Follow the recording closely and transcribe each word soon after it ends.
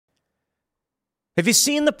Have you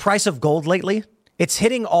seen the price of gold lately? It's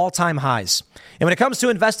hitting all-time highs. And when it comes to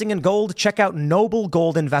investing in gold, check out Noble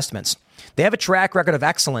Gold Investments. They have a track record of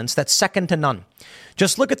excellence that's second to none.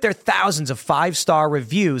 Just look at their thousands of five-star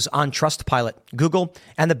reviews on Trustpilot, Google,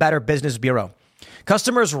 and the Better Business Bureau.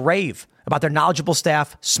 Customers rave about their knowledgeable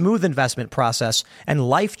staff, smooth investment process, and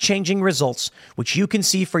life-changing results, which you can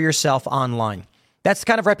see for yourself online. That's the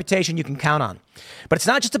kind of reputation you can count on. But it's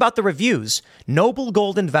not just about the reviews. Noble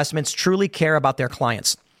Gold Investments truly care about their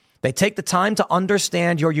clients. They take the time to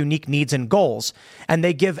understand your unique needs and goals, and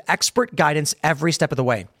they give expert guidance every step of the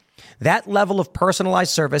way. That level of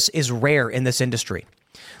personalized service is rare in this industry.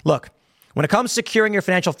 Look, when it comes to securing your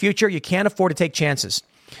financial future, you can't afford to take chances.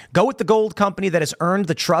 Go with the gold company that has earned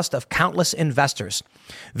the trust of countless investors.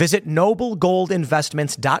 Visit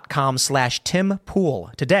noblegoldinvestments.com/Tim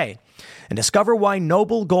Pool today and discover why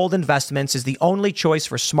Noble Gold Investments is the only choice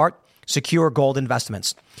for smart, secure gold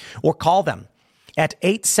investments. Or call them at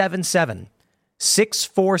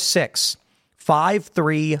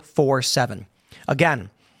 877-646-5347. Again,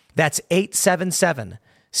 that's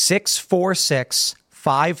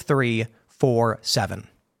 877-646-5347.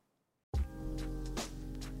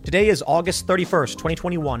 Today is August 31st,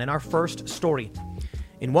 2021, and our first story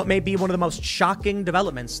in what may be one of the most shocking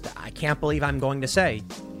developments that I can't believe I'm going to say.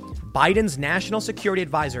 Biden's national security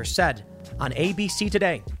advisor said on ABC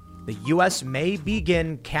today, the U.S. may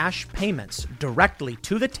begin cash payments directly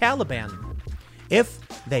to the Taliban if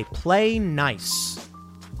they play nice,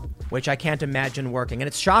 which I can't imagine working. And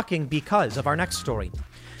it's shocking because of our next story.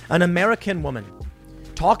 An American woman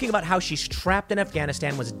talking about how she's trapped in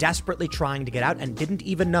Afghanistan, was desperately trying to get out and didn't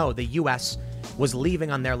even know the U.S. was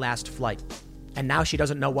leaving on their last flight. And now she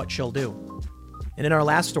doesn't know what she'll do. And in our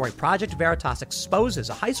last story, Project Veritas exposes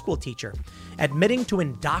a high school teacher admitting to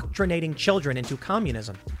indoctrinating children into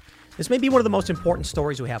communism. This may be one of the most important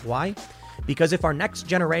stories we have. Why? Because if our next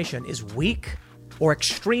generation is weak or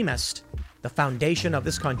extremist, the foundation of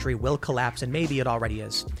this country will collapse, and maybe it already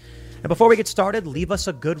is. And before we get started, leave us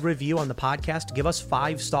a good review on the podcast, give us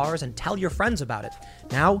 5 stars, and tell your friends about it.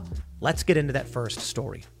 Now, let's get into that first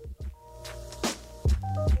story.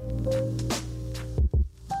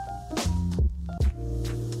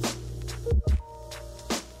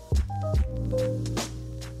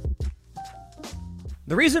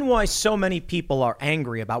 The reason why so many people are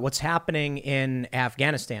angry about what's happening in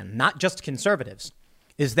Afghanistan, not just conservatives,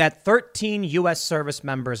 is that 13 U.S. service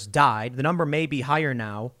members died. The number may be higher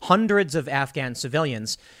now, hundreds of Afghan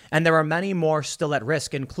civilians, and there are many more still at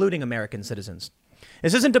risk, including American citizens.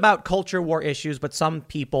 This isn't about culture war issues, but some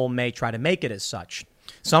people may try to make it as such.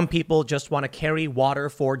 Some people just want to carry water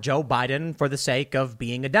for Joe Biden for the sake of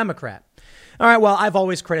being a Democrat. All right, well, I've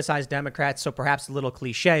always criticized Democrats, so perhaps a little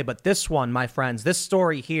cliche, but this one, my friends, this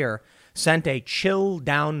story here sent a chill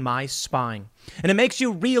down my spine. And it makes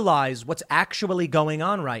you realize what's actually going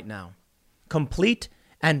on right now. Complete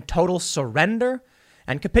and total surrender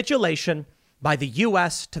and capitulation by the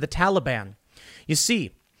U.S. to the Taliban. You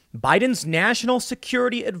see, Biden's national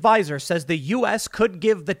security advisor says the U.S. could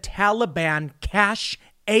give the Taliban cash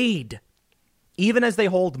aid, even as they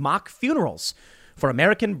hold mock funerals for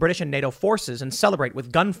American, British, and NATO forces and celebrate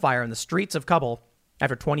with gunfire in the streets of Kabul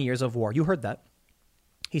after 20 years of war. You heard that.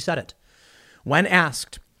 He said it. When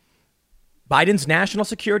asked, Biden's national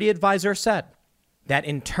security advisor said that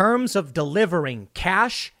in terms of delivering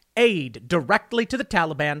cash aid directly to the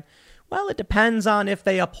Taliban, well, it depends on if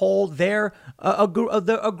they uphold their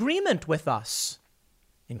the agreement with us.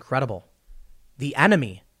 Incredible. The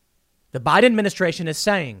enemy. The Biden administration is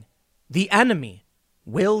saying the enemy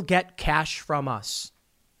will get cash from us.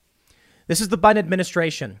 This is the Biden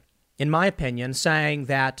administration, in my opinion, saying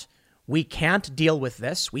that we can't deal with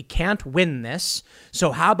this. We can't win this.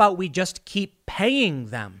 So how about we just keep paying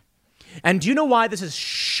them? And do you know why this is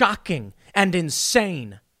shocking and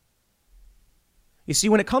insane? You see,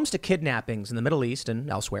 when it comes to kidnappings in the Middle East and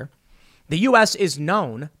elsewhere, the U.S. is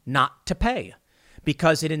known not to pay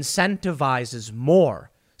because it incentivizes more.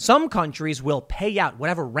 Some countries will pay out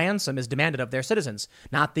whatever ransom is demanded of their citizens,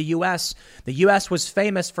 not the U.S. The U.S. was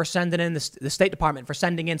famous for sending in, the State Department for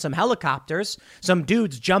sending in some helicopters, some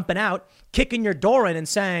dudes jumping out, kicking your door in and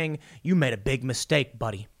saying, you made a big mistake,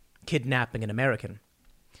 buddy, kidnapping an American.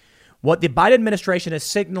 What the Biden administration is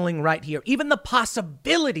signaling right here, even the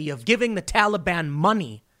possibility of giving the Taliban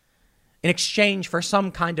money in exchange for some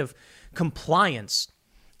kind of compliance,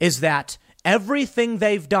 is that everything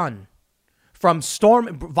they've done, from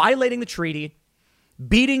violating the treaty,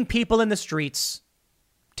 beating people in the streets,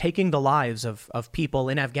 taking the lives of people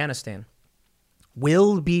in Afghanistan,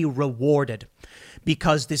 will be rewarded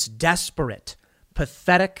because this desperate,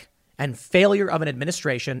 pathetic, and failure of an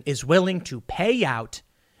administration is willing to pay out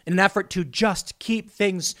in an effort to just keep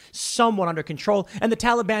things somewhat under control. And the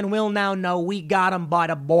Taliban will now know we got them by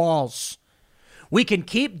the balls. We can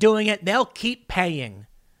keep doing it. They'll keep paying.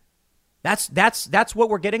 That's what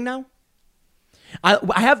we're getting now.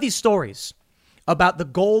 I have these stories about the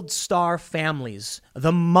Gold Star families,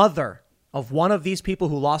 the mother of one of these people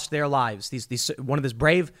who lost their lives, one of these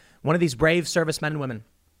brave servicemen and women.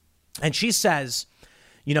 And she says,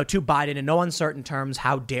 to Biden in no uncertain terms,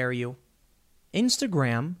 how dare you?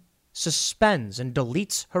 Instagram suspends and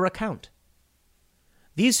deletes her account.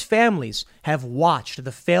 These families have watched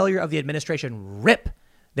the failure of the administration rip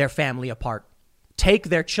their family apart, take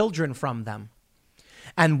their children from them.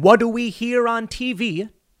 And what do we hear on TV?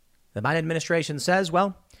 The Biden administration says,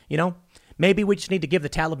 well, maybe we just need to give the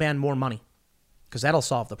Taliban more money because that'll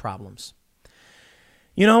solve the problems.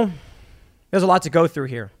 There's a lot to go through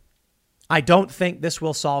here. I don't think this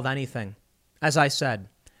will solve anything. As I said,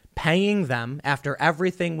 paying them after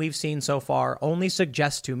everything we've seen so far only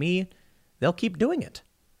suggests to me they'll keep doing it.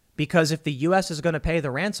 Because if the U.S. is going to pay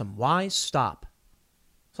the ransom, why stop?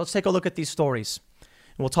 So let's take a look at these stories.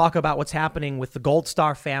 And we'll talk about what's happening with the Gold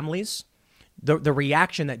Star families, the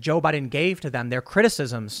reaction that Joe Biden gave to them, their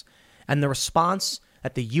criticisms, and the response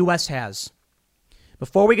that the U.S. has.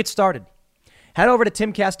 Before we get started, head over to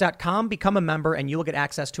timcast.com, become a member, and you will get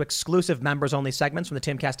access to exclusive members-only segments from the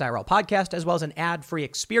Timcast IRL podcast, as well as an ad-free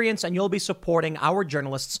experience, and you'll be supporting our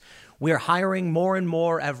journalists. We are hiring more and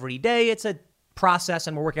more every day. It's a process,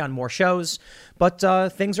 and we're working on more shows, but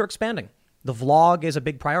things are expanding. The vlog is a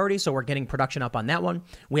big priority, so we're getting production up on that one.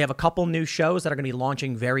 We have a couple new shows that are going to be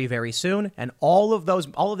launching very, very soon, and all of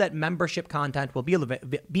that membership content will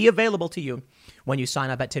be available to you when you sign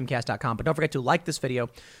up at timcast.com. But don't forget to like this video,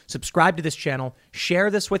 subscribe to this channel, share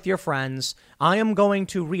this with your friends. I want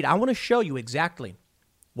to show you exactly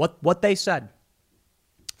what they said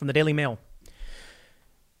from the Daily Mail.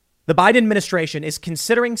 The Biden administration is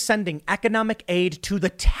considering sending economic aid to the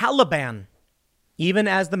Taliban, even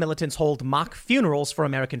as the militants hold mock funerals for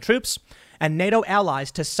American troops and NATO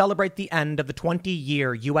allies to celebrate the end of the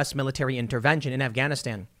 20-year U.S. military intervention in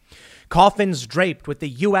Afghanistan. Coffins draped with the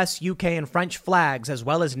U.S., UK, and French flags, as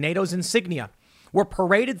well as NATO's insignia, were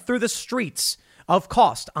paraded through the streets of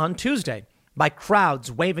Khost on Tuesday by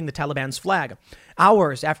crowds waving the Taliban's flag,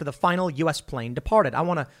 hours after the final U.S. plane departed. I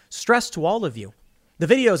want to stress to all of you, the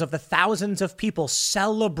videos of the thousands of people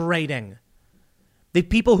celebrating, the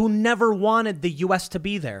people who never wanted the U.S. to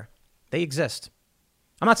be there, they exist.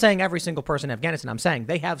 I'm not saying every single person in Afghanistan. I'm saying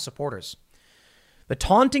they have supporters. The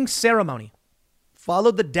taunting ceremony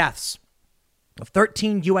followed the deaths of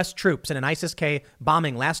 13 U.S. troops in an ISIS-K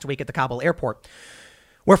bombing last week at the Kabul airport,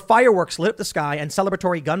 where fireworks lit up the sky and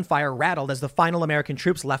celebratory gunfire rattled as the final American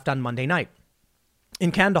troops left on Monday night.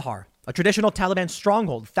 In Kandahar, a traditional Taliban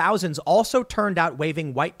stronghold, thousands also turned out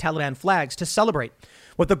waving white Taliban flags to celebrate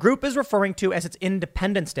what the group is referring to as its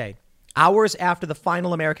Independence Day, hours after the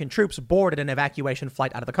final American troops boarded an evacuation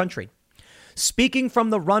flight out of the country. Speaking from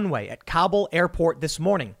the runway at Kabul airport this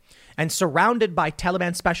morning and surrounded by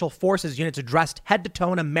Taliban special forces units dressed head to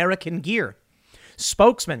toe in American gear,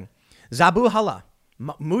 spokesman Zabuhallah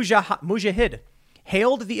Mujahid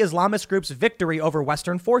hailed the Islamist group's victory over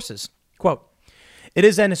Western forces. Quote, "It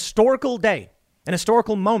is an historical day, an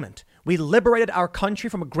historical moment. We liberated our country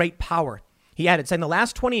from a great power." He added, saying the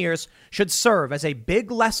last 20 years should serve as a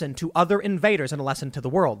big lesson to other invaders and a lesson to the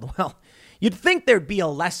world. Well, you'd think there'd be a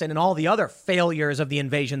lesson in all the other failures of the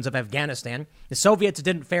invasions of Afghanistan. The Soviets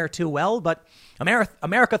didn't fare too well, but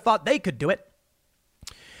America thought they could do it.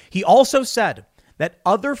 He also said that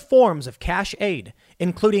other forms of cash aid,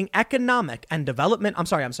 including economic and development. I'm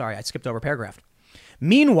sorry. I skipped over a paragraph.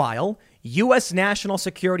 Meanwhile, U.S. National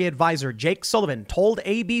Security Advisor Jake Sullivan told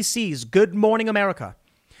ABC's Good Morning America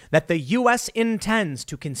that the U.S. intends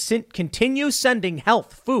to continue sending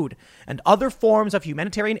health, food, and other forms of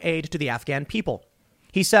humanitarian aid to the Afghan people.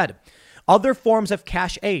 He said, other forms of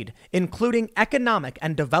cash aid, including economic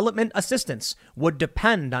and development assistance, would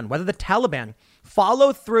depend on whether the Taliban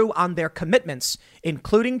follow through on their commitments,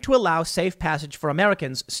 including to allow safe passage for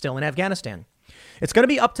Americans still in Afghanistan. It's going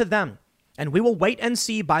to be up to them, and we will wait and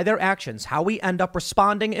see by their actions how we end up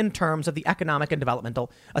responding in terms of the economic and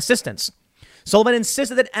developmental assistance. Sullivan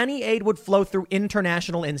insisted that any aid would flow through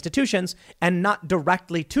international institutions and not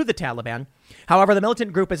directly to the Taliban. However, the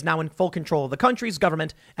militant group is now in full control of the country's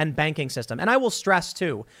government and banking system. And I will stress,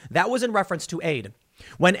 too, that was in reference to aid.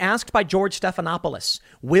 When asked by George Stephanopoulos,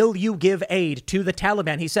 will you give aid to the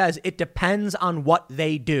Taliban? He says it depends on what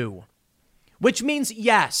they do, which means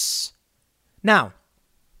yes. Now,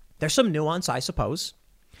 there's some nuance, I suppose.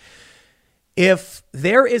 If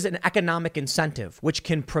there is an economic incentive which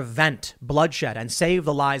can prevent bloodshed and save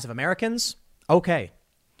the lives of Americans, okay,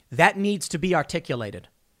 that needs to be articulated.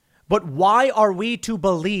 But why are we to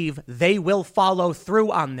believe they will follow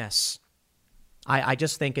through on this? I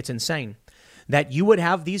just think it's insane that you would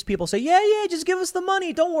have these people say, yeah, just give us the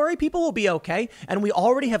money. Don't worry, people will be okay. And we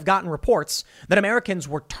already have gotten reports that Americans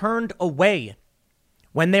were turned away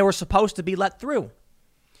when they were supposed to be let through.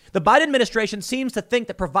 The Biden administration seems to think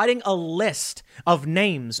that providing a list of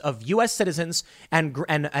names of U.S. citizens and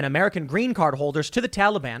American green card holders to the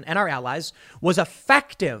Taliban and our allies was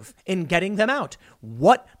effective in getting them out.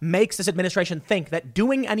 What makes this administration think that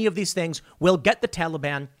doing any of these things will get the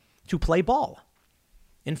Taliban to play ball?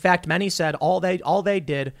 In fact, many said all they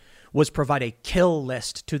did was provide a kill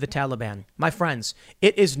list to the Taliban. My friends,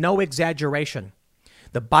 it is no exaggeration.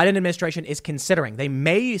 The Biden administration is considering they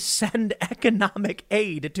may send economic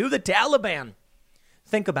aid to the Taliban.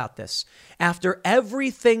 Think about this. After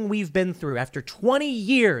everything we've been through, after 20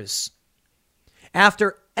 years,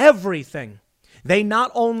 after everything, they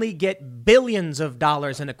not only get billions of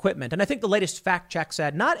dollars in equipment, and I think the latest fact check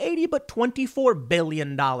said not 80, but $24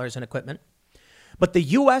 billion in equipment, but the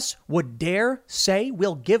U.S. would dare say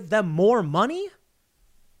we'll give them more money?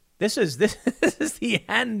 This is the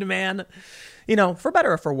end, man. You know, for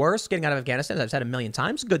better or for worse, getting out of Afghanistan, as I've said a million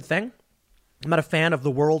times, a good thing. I'm not a fan of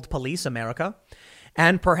the world police, America.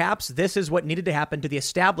 And perhaps this is what needed to happen to the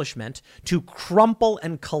establishment to crumple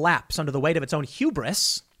and collapse under the weight of its own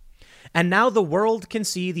hubris. And now the world can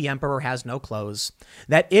see the emperor has no clothes.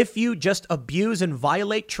 That if you just abuse and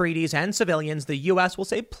violate treaties and civilians, the U.S. will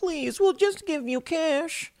say, please, we'll just give you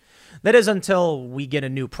cash. That is until we get a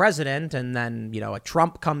new president and then, a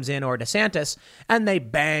Trump comes in or DeSantis and they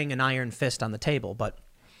bang an iron fist on the table. But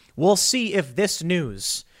we'll see if this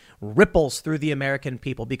news ripples through the American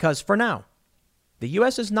people, because for now, the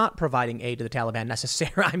U.S. is not providing aid to the Taliban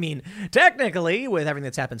necessarily. I mean, technically, with everything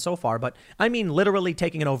that's happened so far, but I mean literally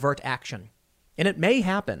taking an overt action. And it may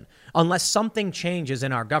happen unless something changes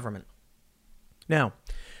in our government. Now,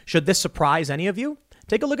 should this surprise any of you?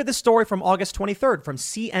 Take a look at this story from August 23rd from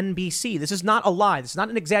CNBC. This is not a lie. This is not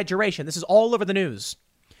an exaggeration. This is all over the news.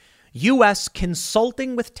 U.S.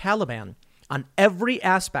 consulting with Taliban on every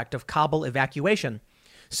aspect of Kabul evacuation,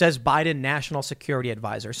 says Biden National Security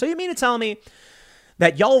Advisor. So you mean to tell me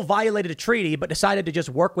that y'all violated a treaty but decided to just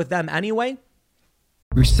work with them anyway?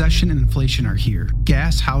 Recession and inflation are here.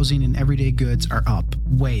 Gas, housing, and everyday goods are up,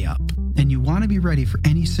 way up. And you want to be ready for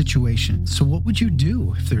any situation. So what would you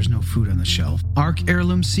do if there's no food on the shelf? ARC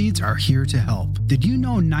Heirloom Seeds are here to help. Did you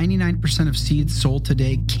know 99% of seeds sold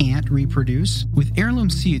today can't reproduce? With Heirloom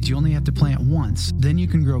Seeds, you only have to plant once. Then you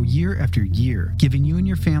can grow year after year, giving you and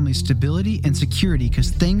your family stability and security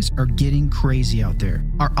because things are getting crazy out there.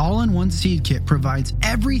 Our all-in-one seed kit provides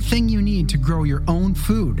everything you need to grow your own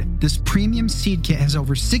food. This premium seed kit has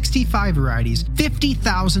over 65 varieties,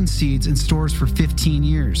 50,000 seeds, and stores for 15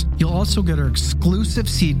 years. You'll also get our exclusive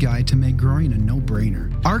seed guide to make growing a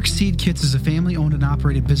no-brainer. ARC Seed Kits is a family-owned and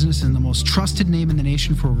operated business and the most trusted name in the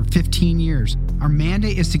nation for over 15 years. Our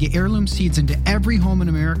mandate is to get heirloom seeds into every home in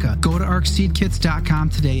America. Go to arcseedkits.com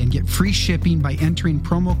today and get free shipping by entering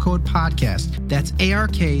promo code podcast. That's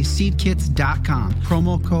arcseedkits.com,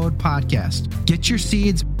 promo code podcast. Get your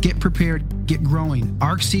seeds, get prepared, get growing.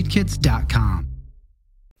 arcseedkits.com.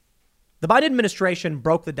 The Biden administration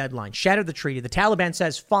broke the deadline, shattered the treaty. The Taliban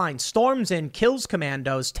says, fine, storms in, kills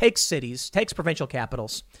commandos, takes cities, takes provincial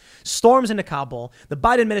capitals, storms into Kabul. The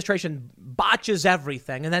Biden administration botches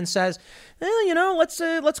everything and then says,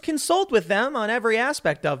 let's consult with them on every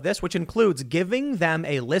aspect of this, which includes giving them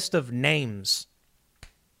a list of names.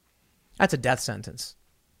 That's a death sentence.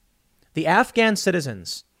 The Afghan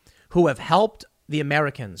citizens who have helped the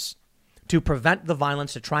Americans to prevent the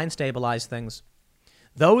violence, to try and stabilize things,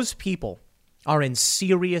 those people are in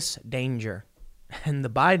serious danger. And the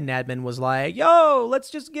Biden admin was like, yo, let's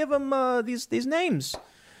just give them these names.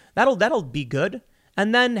 That'll be good.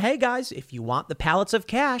 And then, hey, guys, if you want the pallets of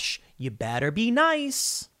cash, you better be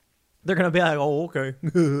nice. They're going to be like, oh, okay.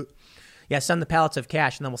 Yeah, send the pallets of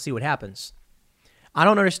cash and then we'll see what happens. I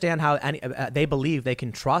don't understand how they believe they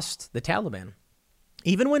can trust the Taliban.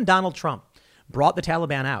 Even when Donald Trump brought the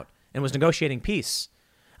Taliban out and was negotiating peace,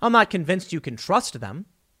 I'm not convinced you can trust them.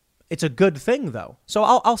 It's a good thing, though. So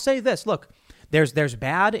I'll say this. Look, there's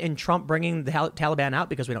bad in Trump bringing the Taliban out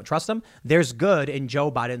because we don't trust them. There's good in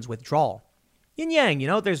Joe Biden's withdrawal. Yin yang,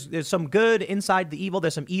 there's some good inside the evil.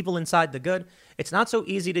 There's some evil inside the good. It's not so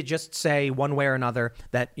easy to just say one way or another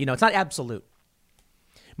that, it's not absolute.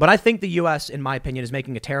 But I think the U.S., in my opinion, is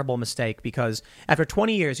making a terrible mistake because after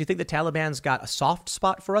 20 years, you think the Taliban's got a soft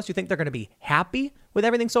spot for us? You think they're going to be happy with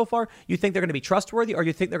everything so far? You think they're going to be trustworthy? Or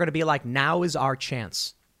you think they're going to be like, now is our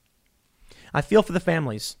chance? I feel for the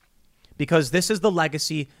families because this is the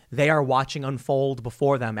legacy they are watching unfold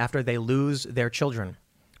before them after they lose their children.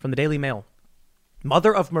 From the Daily Mail,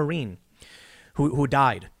 mother of Marine who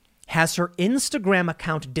died has her Instagram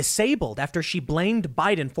account disabled after she blamed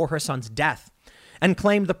Biden for her son's death and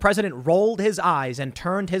claimed the president rolled his eyes and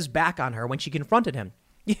turned his back on her when she confronted him.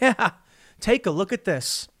 Yeah, take a look at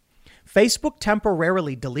this. Facebook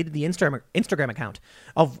temporarily deleted the Instagram account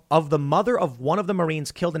of the mother of one of the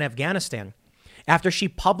Marines killed in Afghanistan after she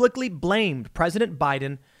publicly blamed President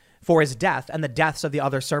Biden for his death and the deaths of the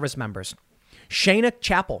other service members. Shayna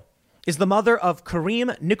Chappell is the mother of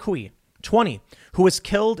Kareem Nikui, 20, who was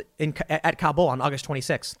killed at Kabul on August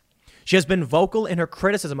 26th. She has been vocal in her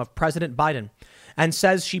criticism of President Biden and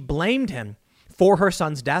says she blamed him for her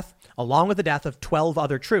son's death, along with the death of 12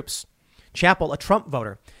 other troops. Chappell, a Trump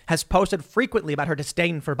voter, has posted frequently about her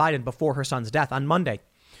disdain for Biden before her son's death. On Monday,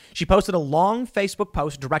 she posted a long Facebook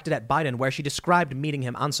post directed at Biden where she described meeting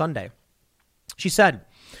him on Sunday. She said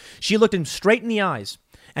she looked him straight in the eyes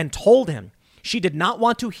and told him she did not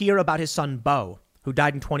want to hear about his son, Beau, who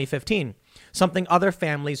died in 2015, something other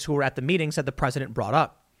families who were at the meeting said the president brought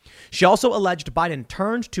up. She also alleged Biden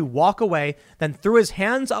turned to walk away, then threw his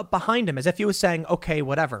hands up behind him as if he was saying, okay,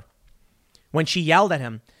 whatever. When she yelled at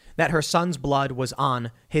him that her son's blood was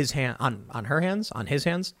on his hand, on his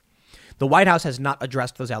hands, the White House has not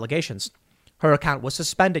addressed those allegations. Her account was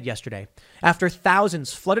suspended yesterday after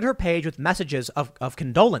thousands flooded her page with messages of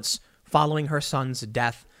condolence following her son's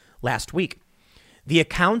death last week. The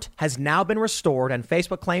account has now been restored and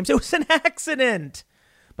Facebook claims it was an accident.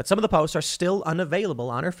 But some of the posts are still unavailable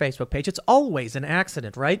on her Facebook page. It's always an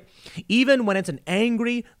accident, right? Even when it's an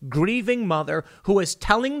angry, grieving mother who is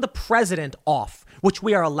telling the president off, which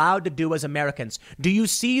we are allowed to do as Americans. Do you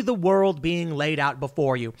see the world being laid out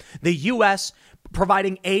before you? The U.S.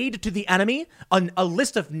 providing aid to the enemy, a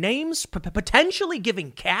list of names, potentially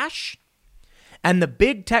giving cash, and the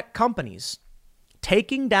big tech companies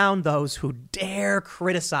taking down those who dare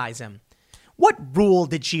criticize him. What rule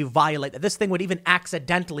did she violate that this thing would even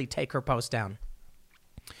accidentally take her post down?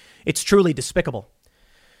 It's truly despicable.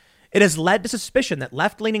 It has led to suspicion that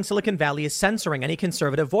left-leaning Silicon Valley is censoring any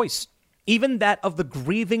conservative voice, even that of the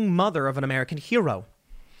grieving mother of an American hero.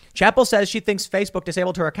 Chappell says she thinks Facebook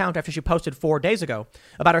disabled her account after she posted 4 days ago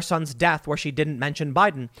about her son's death where she didn't mention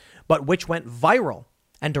Biden, but which went viral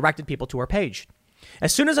and directed people to her page.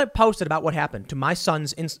 As soon as I posted about what happened to my son,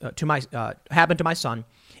 Instagram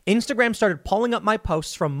started pulling up my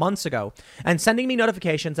posts from months ago and sending me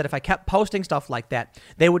notifications that if I kept posting stuff like that,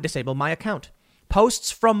 they would disable my account.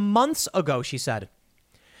 Posts from months ago, she said.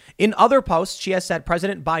 In other posts, she has said,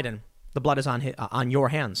 President Biden, the blood is on your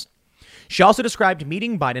hands. She also described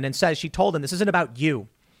meeting Biden and says she told him this isn't about you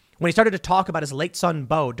when he started to talk about his late son,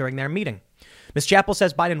 Beau, during their meeting. Ms. Chappell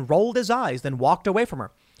says Biden rolled his eyes, then walked away from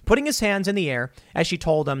her, putting his hands in the air as she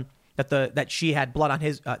told him that he had blood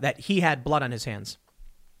on his hands.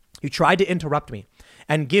 You tried to interrupt me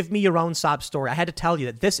and give me your own sob story. I had to tell you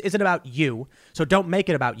that this isn't about you, so don't make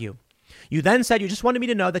it about you. You then said you just wanted me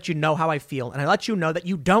to know that you know how I feel, and I let you know that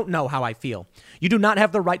you don't know how I feel. You do not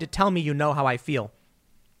have the right to tell me you know how I feel.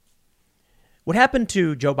 What happened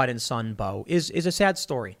to Joe Biden's son, Beau, is a sad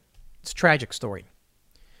story. It's a tragic story.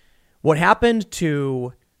 What happened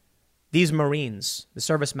to these Marines, the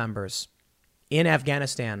service members in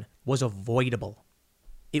Afghanistan, was avoidable.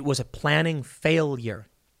 It was a planning failure.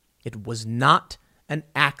 It was not an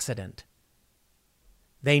accident.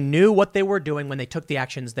 They knew what they were doing when they took the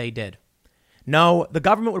actions they did. No, the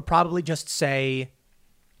government would probably just say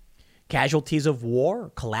casualties of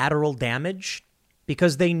war, collateral damage,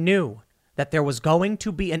 because they knew that there was going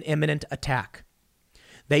to be an imminent attack.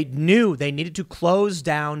 They knew they needed to close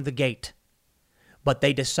down the gate, but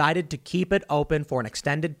they decided to keep it open for an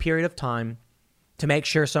extended period of time to make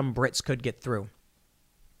sure some Brits could get through.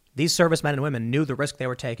 These servicemen and women knew the risk they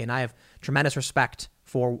were taking. I have tremendous respect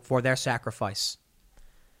for their sacrifice.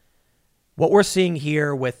 What we're seeing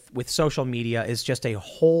here with social media is just a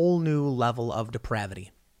whole new level of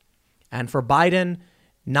depravity. And for Biden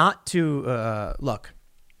not to, look,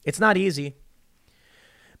 it's not easy.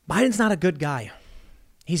 Biden's not a good guy.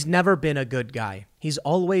 He's never been a good guy. He's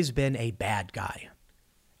always been a bad guy.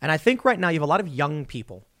 And I think right now you have a lot of young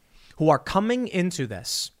people who are coming into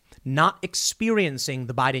this not experiencing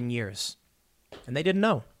the Biden years. And they didn't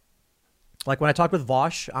know. Like when I talked with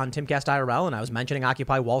Vosh on Timcast IRL and I was mentioning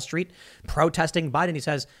Occupy Wall Street, protesting Biden, he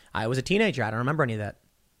says, I was a teenager. I don't remember any of that.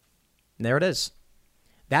 And there it is.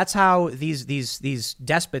 That's how these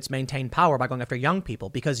despots maintain power, by going after young people,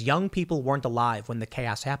 because young people weren't alive when the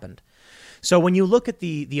chaos happened. So when you look at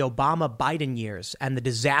the Obama-Biden years and the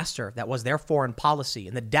disaster that was their foreign policy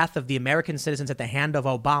and the death of the American citizens at the hand of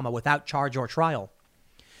Obama without charge or trial,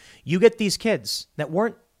 you get these kids that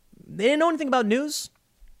they didn't know anything about news.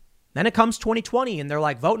 Then it comes 2020 and they're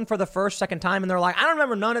like voting for the first, second time. And they're like, I don't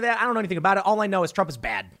remember none of that. I don't know anything about it. All I know is Trump is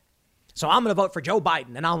bad. So I'm going to vote for Joe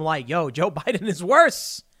Biden. And I'm like, yo, Joe Biden is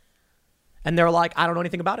worse. And they're like, I don't know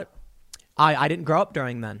anything about it. I didn't grow up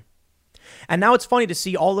during then. And now it's funny to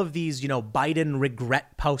see all of these, Biden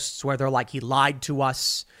regret posts where they're like, he lied to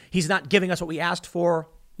us. He's not giving us what we asked for.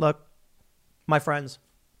 Look, my friends,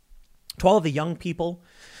 to all of the young people,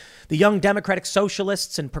 the young Democratic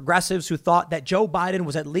socialists and progressives who thought that Joe Biden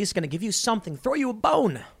was at least going to give you something, throw you a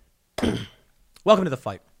bone. Welcome to the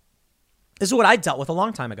fight. This is what I dealt with a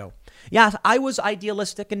long time ago. Yeah, I was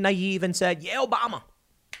idealistic and naive and said, yeah, Obama,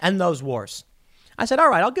 and those wars. I said, all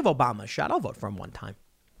right, I'll give Obama a shot. I'll vote for him one time.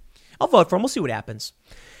 I'll vote for him. We'll see what happens.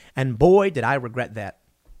 And boy, did I regret that,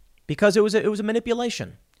 because it was a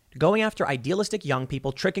manipulation, going after idealistic young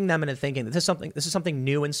people, tricking them into thinking that this is something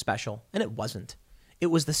new and special. And it wasn't. It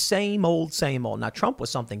was the same old, same old. Now, Trump was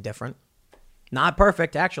something different. Not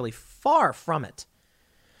perfect, actually, far from it.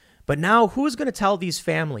 But now who's going to tell these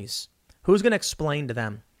families? Who's going to explain to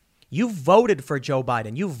them? You voted for Joe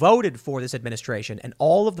Biden. You voted for this administration and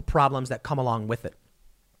all of the problems that come along with it.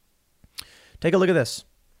 Take a look at this.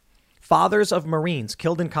 Fathers of Marines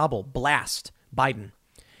killed in Kabul blast Biden.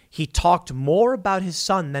 He talked more about his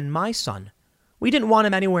son than my son. We didn't want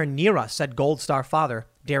him anywhere near us, said Gold Star father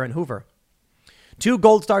Darren Hoover. 2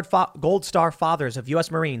 Gold Star fathers of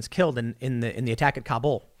U.S. Marines killed in the attack at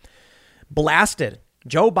Kabul. Blasted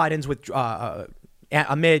Joe Biden's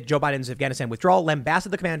amid Joe Biden's Afghanistan withdrawal,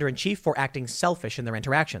 lambasted the commander-in-chief for acting selfish in their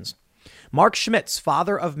interactions. Mark Schmitz,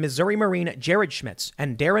 father of Missouri Marine Jared Schmitz,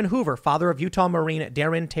 and Darren Hoover, father of Utah Marine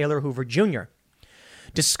Darren Taylor Hoover Jr.,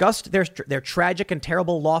 discussed their tragic and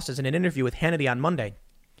terrible losses in an interview with Hannity on Monday.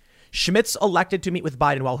 Schmitz elected to meet with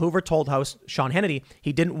Biden, while Hoover told host Sean Hannity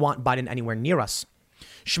he didn't want Biden anywhere near us.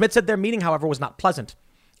 Schmitz said their meeting, however, was not pleasant,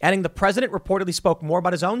 adding the president reportedly spoke more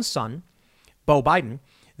about his own son, Beau Biden,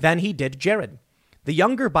 than he did Jared. The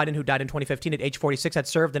younger Biden, who died in 2015 at age 46, had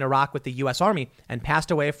served in Iraq with the U.S. Army and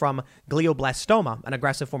passed away from glioblastoma, an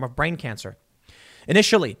aggressive form of brain cancer.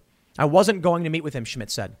 Initially, I wasn't going to meet with him,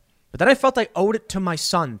 Schmitz said, but then I felt I owed it to my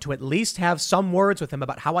son to at least have some words with him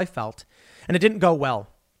about how I felt, and it didn't go well.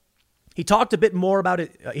 He talked a bit more about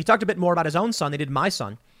his own son than he did my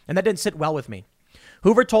son, and that didn't sit well with me.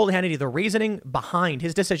 Hoover told Hannity the reasoning behind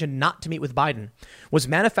his decision not to meet with Biden was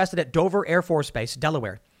manifested at Dover Air Force Base,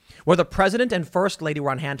 Delaware, where the president and first lady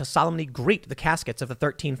were on hand to solemnly greet the caskets of the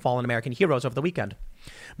 13 fallen American heroes over the weekend.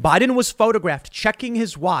 Biden was photographed checking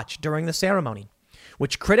his watch during the ceremony,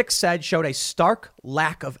 which critics said showed a stark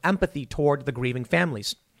lack of empathy toward the grieving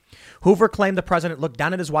families. Hoover claimed the president looked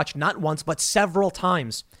down at his watch not once, but several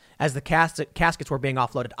times as the caskets were being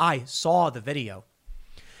offloaded. I saw the video.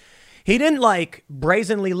 He didn't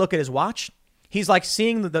brazenly look at his watch. He's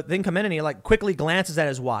seeing the thing come in and he quickly glances at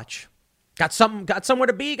his watch. Got somewhere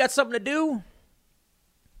to be, got something to do.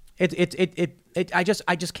 I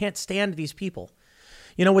just can't stand these people.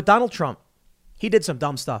 With Donald Trump, he did some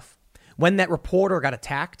dumb stuff. When that reporter got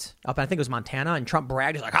attacked up, I think it was Montana, and Trump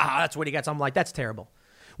bragged, he's like, that's what he gets. I'm like, that's terrible.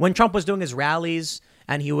 When Trump was doing his rallies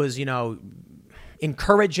and he was,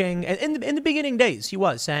 encouraging, and in the beginning days, he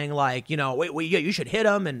was saying you should hit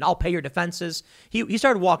him and I'll pay your defenses. He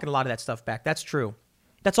started walking a lot of that stuff back. That's true.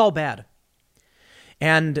 That's all bad.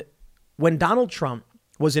 And when Donald Trump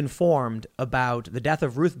was informed about the death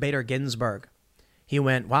of Ruth Bader Ginsburg, he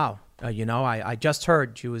went, wow, I just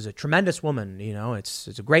heard she was a tremendous woman. It's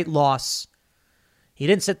a great loss. He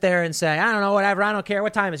didn't sit there and say, I don't know, whatever. I don't care.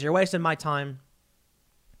 What time is it? You're wasting my time.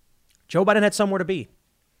 Joe Biden had somewhere to be.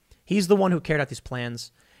 He's the one who carried out these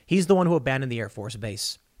plans. He's the one who abandoned the Air Force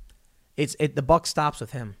Base. The buck stops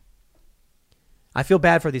with him. I feel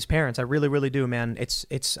bad for these parents. I really, really do, man.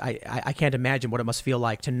 I can't imagine what it must feel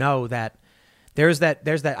like to know that there's that.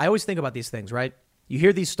 I always think about these things, right? You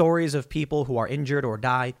hear these stories of people who are injured or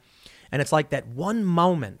die, and it's like that one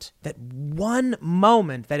moment that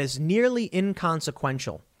is nearly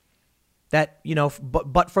inconsequential, that,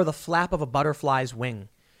 but for the flap of a butterfly's wing,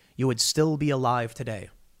 you would still be alive today,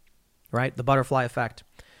 right? The butterfly effect.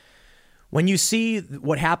 When you see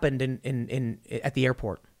what happened at the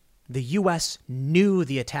airport, the U.S. knew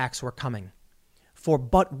the attacks were coming. For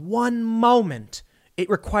but one moment, it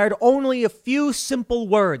required only a few simple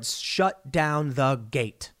words: shut down the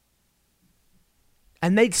gate.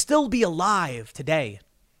 And they'd still be alive today.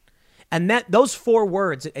 And those 4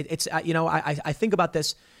 words, I think about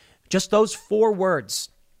this, just those 4 words,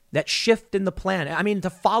 that shift in the plan. I mean, to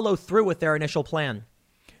follow through with their initial plan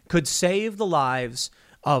could save the lives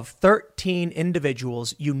of 13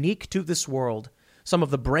 individuals unique to this world, some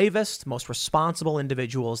of the bravest, most responsible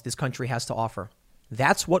individuals this country has to offer.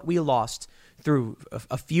 That's what we lost through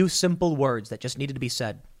a few simple words that just needed to be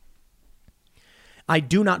said. I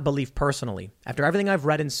do not believe personally, after everything I've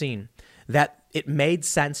read and seen, that it made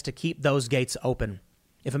sense to keep those gates open.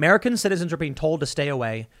 If American citizens are being told to stay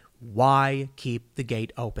away, why keep the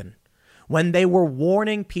gate open? When they were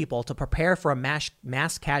warning people to prepare for a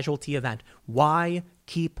mass casualty event, why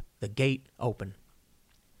keep the gate open?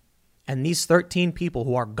 And these 13 people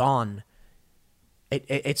who are gone,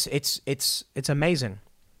 it's amazing.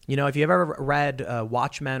 You know, if you've ever read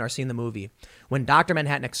Watchmen or seen the movie, when Dr.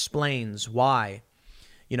 Manhattan explains why,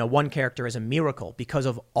 you know, one character is a miracle because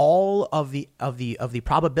of all of the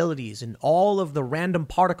probabilities and all of the random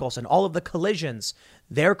particles and all of the collisions,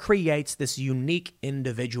 there creates this unique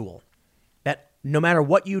individual that no matter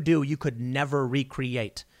what you do, you could never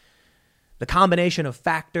recreate. The combination of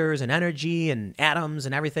factors and energy and atoms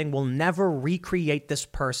and everything will never recreate this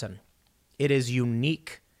person. It is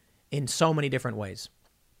unique in so many different ways.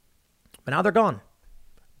 But now they're gone.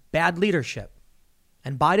 Bad leadership.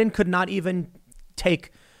 And Biden could not even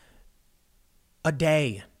take a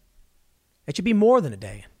day. It should be more than a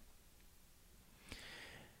day.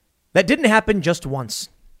 That didn't happen just once.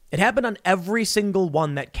 It happened on every single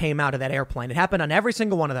one that came out of that airplane. It happened on every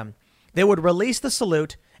single one of them. They would release the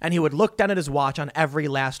salute, and he would look down at his watch on every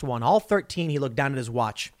last one. All 13, he looked down at his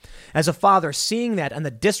watch. As a father, seeing that and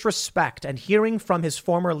the disrespect and hearing from his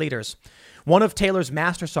former leaders, one of Taylor's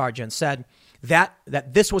master sergeants said that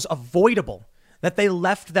this was avoidable, that they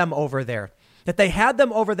left them over there, that they had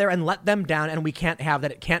them over there and let them down, and we can't have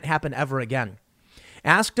that. It can't happen ever again.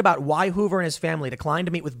 Asked about why Hoover and his family declined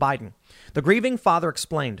to meet with Biden, the grieving father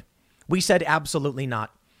explained, "We said absolutely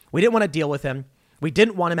not. We didn't want to deal with him. We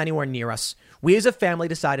didn't want him anywhere near us. We as a family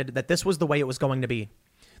decided that this was the way it was going to be."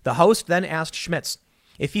 The host then asked Schmitz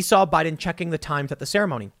if he saw Biden checking the times at the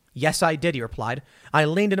ceremony. "Yes, I did," he replied. "I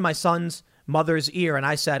leaned into my son's mother's ear and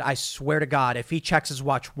I said, I swear to God, if he checks his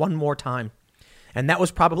watch one more time." And that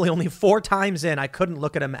was probably only 4 times in. I couldn't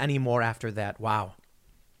look at him anymore after that. Wow.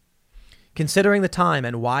 Considering the time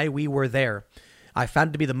and why we were there, I found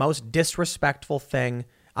it to be the most disrespectful thing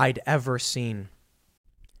I'd ever seen.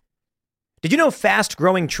 Did you know Fast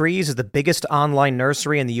Growing Trees is the biggest online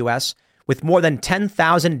nursery in the U.S. with more than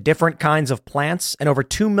 10,000 different kinds of plants and over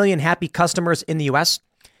 2 million happy customers in the U.S.?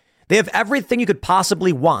 They have everything you could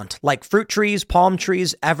possibly want, like fruit trees, palm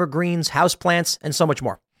trees, evergreens, houseplants, and so much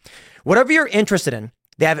more. Whatever you're interested in,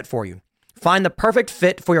 they have it for you. Find the perfect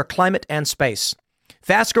fit for your climate and space.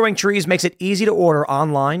 Fast Growing Trees makes it easy to order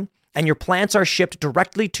online, and your plants are shipped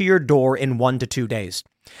directly to your door in 1 to 2 days.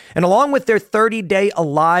 And along with their 30-day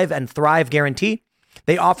Alive and Thrive guarantee,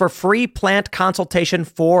 they offer free plant consultation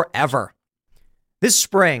forever. This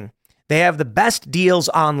spring, they have the best deals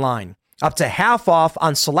online, up to half off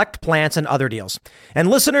on select plants and other deals. And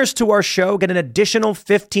listeners to our show get an additional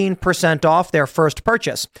 15% off their first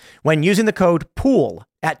purchase when using the code POOL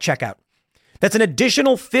at checkout. That's an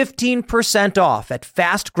additional 15% off at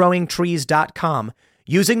fastgrowingtrees.com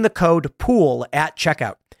using the code POOL at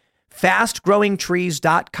checkout.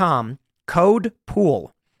 Fastgrowingtrees.com, code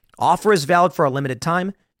POOL. Offer is valid for a limited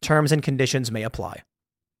time. Terms and conditions may apply.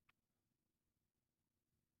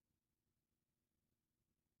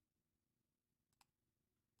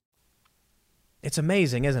 It's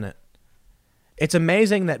amazing, isn't it? It's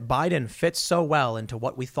amazing that Biden fits so well into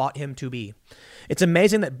what we thought him to be. It's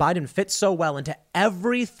amazing that Biden fits so well into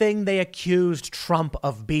everything they accused Trump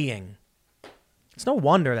of being. It's no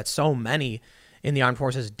wonder that so many in the armed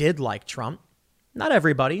forces did like Trump. Not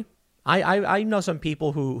everybody. I know some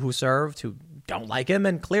people who served who don't like him,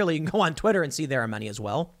 and clearly you can go on Twitter and see there are many as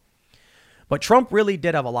well. But Trump really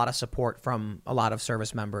did have a lot of support from a lot of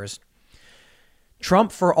service members.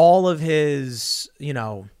 Trump, for all of his,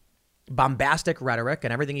 bombastic rhetoric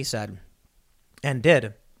and everything he said and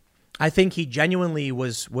did, I think he genuinely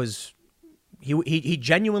he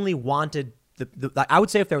genuinely wanted I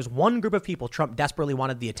would say if there was one group of people Trump desperately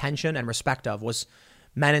wanted the attention and respect of was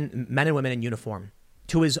men and women in uniform,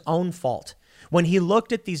 to his own fault. When he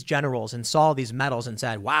looked at these generals and saw these medals and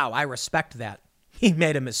said, wow, I respect that, he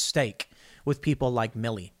made a mistake with people like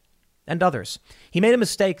Milley and others. He made a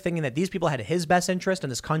mistake thinking that these people had his best interest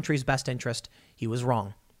and this country's best interest. He was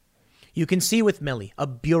wrong. You can see with Milley, a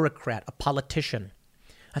bureaucrat, a politician,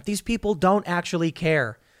 that these people don't actually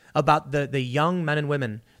care about the young men and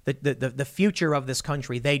women the future of this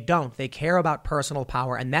country. They don't. They care about personal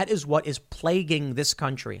power, and that is what is plaguing this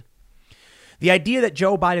country. The idea that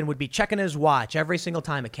Joe Biden would be checking his watch every single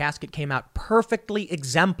time a casket came out perfectly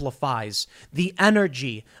exemplifies the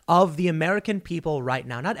energy of the American people right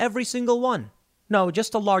now. Not every single one. No,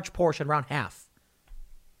 just a large portion, around half.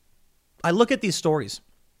 I look at these stories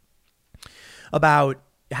about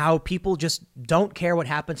how people just don't care what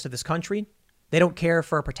happens to this country. They don't care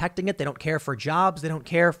for protecting it. They don't care for jobs. They don't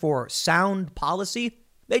care for sound policy.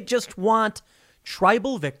 They just want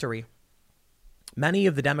tribal victory. Many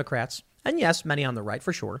of the Democrats, and yes, many on the right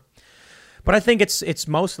for sure, but I think it's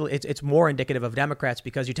more indicative of Democrats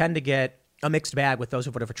because you tend to get a mixed bag with those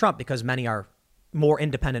who voted for Trump because many are more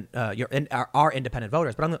independent, are independent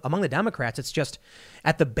voters. But among the Democrats, it's just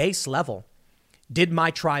at the base level. Did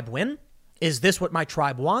my tribe win? Is this what my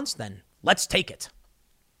tribe wants? Then let's take it.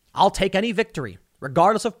 I'll take any victory,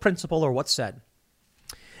 regardless of principle or what's said.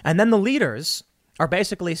 And then the leaders are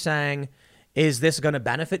basically saying, is this going to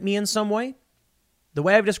benefit me in some way? The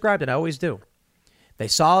way I've described it, I always do. They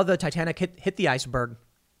saw the Titanic hit the iceberg,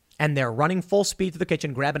 and they're running full speed to the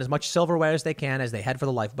kitchen, grabbing as much silverware as they can as they head for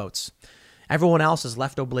the lifeboats. Everyone else is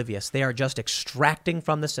left oblivious. They are just extracting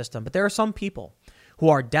from the system. But there are some people who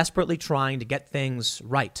are desperately trying to get things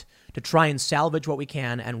right, to try and salvage what we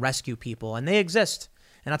can and rescue people. And they exist.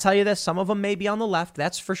 And I'll tell you this, some of them may be on the left,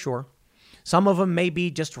 that's for sure. Some of them may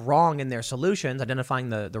be just wrong in their solutions, identifying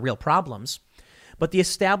the real problems. But the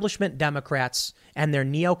establishment Democrats and their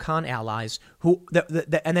neocon allies,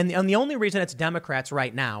 and the only reason it's Democrats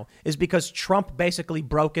right now is because Trump basically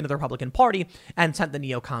broke into the Republican Party and sent the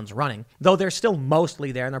neocons running, though they're still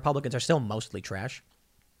mostly there and the Republicans are still mostly trash.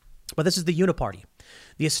 But this is the uniparty,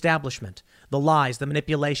 the establishment, the lies, the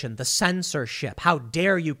manipulation, the censorship. How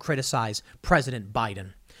dare you criticize President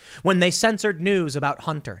Biden? When they censored news about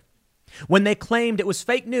Hunter, when they claimed it was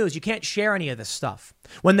fake news, you can't share any of this stuff.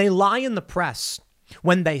 When they lie in the press,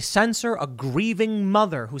 when they censor a grieving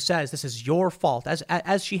mother who says this is your fault,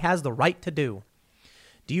 as she has the right to do.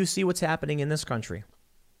 Do you see what's happening in this country?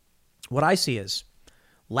 What I see is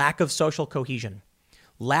lack of social cohesion,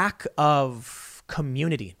 lack of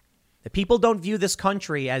community. The people don't view this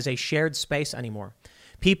country as a shared space anymore.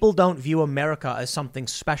 People don't view America as something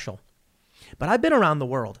special. But I've been around the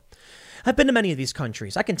world. I've been to many of these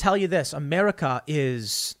countries. I can tell you this, America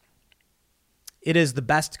is the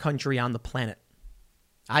best country on the planet.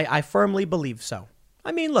 I firmly believe so.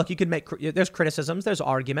 I mean, look, you can there's criticisms, there's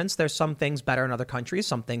arguments, there's some things better in other countries,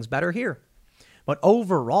 some things better here. But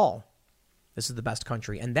overall, this is the best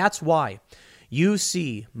country. And that's why you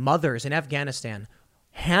see mothers in Afghanistan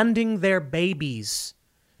handing their babies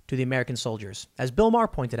to the American soldiers. As Bill Maher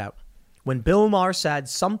pointed out, when Bill Maher said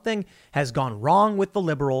something has gone wrong with the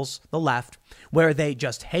liberals, the left, where they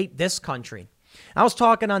just hate this country. I was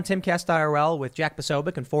talking on Timcast IRL with Jack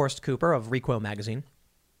Posobiec and Forrest Cooper of Recoil magazine.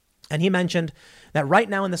 And he mentioned that right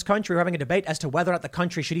now in this country, we're having a debate as to whether or not the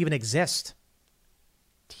country should even exist.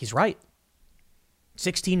 He's right.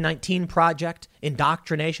 1619 Project,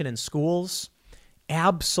 indoctrination in schools.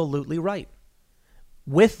 Absolutely right.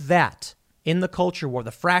 With that, in the culture war,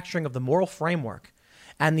 the fracturing of the moral framework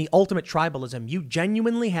and the ultimate tribalism, you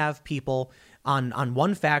genuinely have people on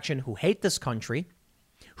one faction who hate this country,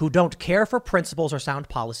 who don't care for principles or sound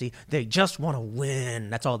policy. They just want to win.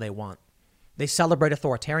 That's all they want. They celebrate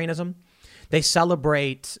authoritarianism. They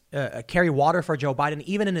celebrate carry water for Joe Biden,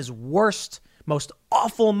 even in his worst, most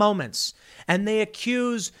awful moments. And they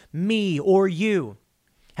accuse me or you,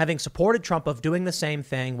 having supported Trump, of doing the same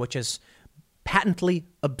thing, which is patently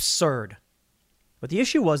absurd. But the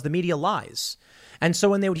issue was the media lies. And so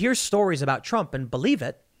when they would hear stories about Trump and believe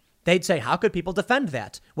it, they'd say, how could people defend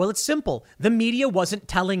that? Well, it's simple. The media wasn't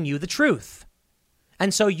telling you the truth.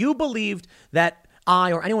 And so you believed that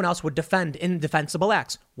I or anyone else would defend indefensible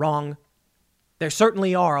acts. Wrong. There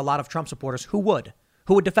certainly are a lot of Trump supporters who would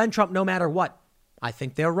defend Trump no matter what. I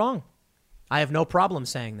think they're wrong. I have no problem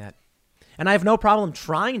saying that. And I have no problem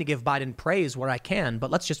trying to give Biden praise where I can,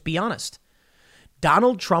 but let's just be honest.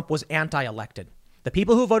 Donald Trump was anti-elected. The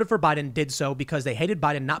people who voted for Biden did so because they hated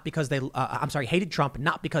Biden, not because hated Trump,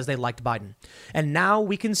 not because they liked Biden. And now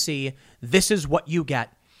we can see this is what you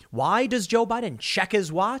get. Why does Joe Biden check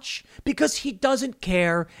his watch? Because he doesn't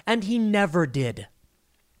care, and he never did.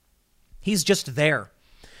 He's just there.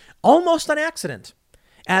 Almost on accident.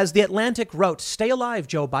 As The Atlantic wrote, stay alive,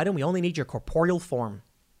 Joe Biden. We only need your corporeal form.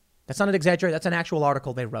 That's not an exaggeration. That's an actual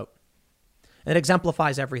article they wrote. It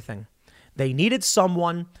exemplifies everything. They needed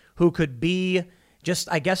someone who could be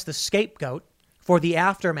just, I guess, the scapegoat for the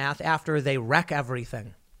aftermath after they wreck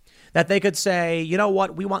everything. That they could say, you know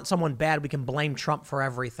what, we want someone bad, we can blame Trump for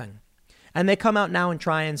everything. And they come out now and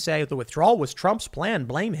try and say the withdrawal was Trump's plan.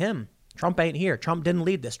 Blame him. Trump ain't here. Trump didn't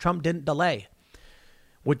lead this. Trump didn't delay.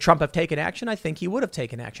 Would Trump have taken action? I think he would have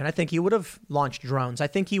taken action. I think he would have launched drones. I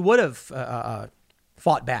think he would have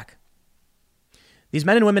fought back. These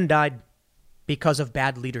men and women died because of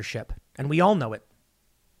bad leadership, and we all know it.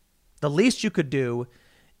 The least you could do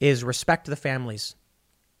is respect the families.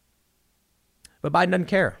 But Biden doesn't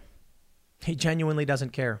care. He genuinely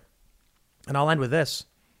doesn't care. And I'll end with this.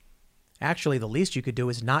 Actually, the least you could do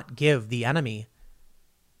is not give the enemy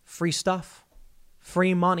free stuff,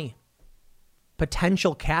 free money,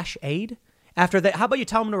 potential cash aid. After that, how about you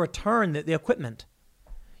tell them to return the equipment?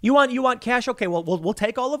 You want cash? Okay, well, we'll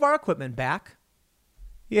take all of our equipment back.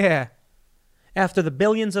 Yeah. After the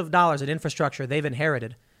billions of dollars in infrastructure they've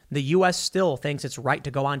inherited, the U.S. still thinks it's right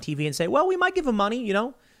to go on TV and say, well, we might give them money,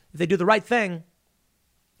 if they do the right thing.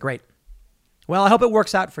 Great. Well, I hope it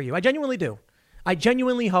works out for you. I genuinely do. I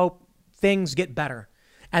genuinely hope things get better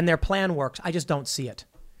and their plan works. I just don't see it.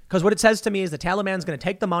 Because what it says to me is the Taliban's going to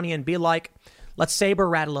take the money and be like, let's saber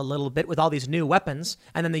rattle a little bit with all these new weapons,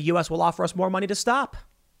 and then the U.S. will offer us more money to stop.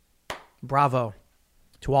 Bravo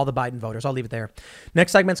to all the Biden voters. I'll leave it there.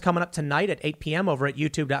 Next segment's coming up tonight at 8 p.m. over at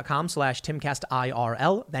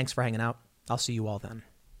youtube.com/TimCastIRL. Thanks for hanging out. I'll see you all then.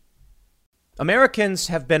 Americans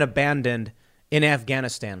have been abandoned in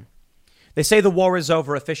Afghanistan. They say the war is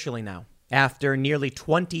over officially now. After nearly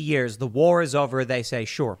 20 years, the war is over, they say,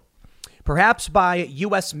 sure. Perhaps by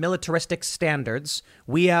U.S. militaristic standards,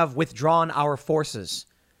 we have withdrawn our forces.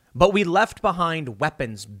 But we left behind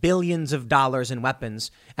weapons, billions of dollars in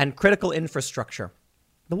weapons, and critical infrastructure.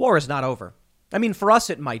 The war is not over. I mean, for us,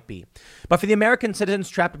 it might be. But for the American citizens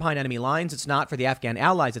trapped behind enemy lines, it's not. For the Afghan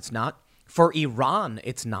allies, it's not. For Iran,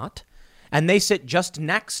 it's not. And they sit just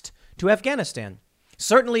next to Afghanistan.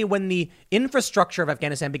 Certainly when the infrastructure of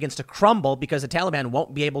Afghanistan begins to crumble because the Taliban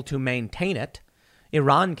won't be able to maintain it,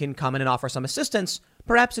 Iran can come in and offer some assistance,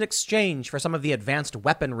 perhaps in exchange for some of the advanced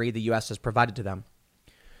weaponry the U.S. has provided to them.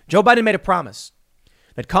 Joe Biden made a promise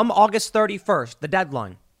that come August 31st, the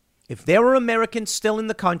deadline, if there were Americans still in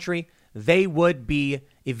the country, they would be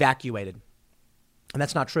evacuated. And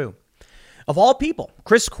that's not true. Of all people,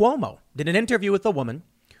 Chris Cuomo did an interview with a woman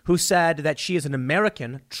who said that she is an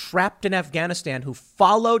American trapped in Afghanistan who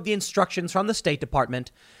followed the instructions from the State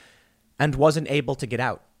Department and wasn't able to get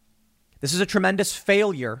out. This is a tremendous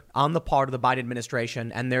failure on the part of the Biden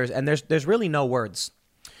administration, and there's really no words.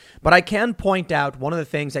 But I can point out one of the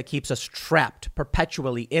things that keeps us trapped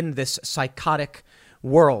perpetually in this psychotic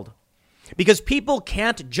world, because people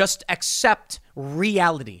can't just accept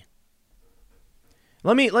reality.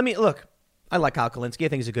 Let me look. I like Kyle Kalinske. I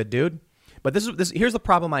think he's a good dude. But here's the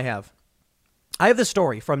problem I have. I have this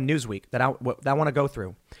story from Newsweek that I want to go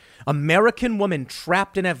through. American woman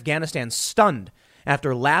trapped in Afghanistan, stunned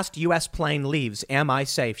after last U.S. plane leaves. Am I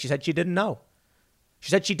safe? She said she didn't know. She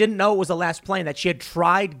said she didn't know it was the last plane, that she had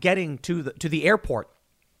tried getting to the airport.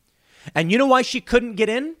 And you know why she couldn't get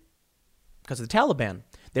in? Because of the Taliban.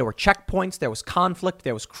 There were checkpoints, there was conflict,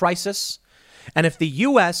 there was crisis. And if the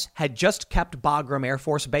U.S. had just kept Bagram Air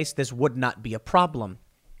Force Base, this would not be a problem.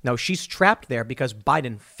 No, she's trapped there because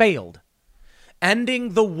Biden failed.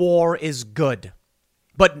 Ending the war is good.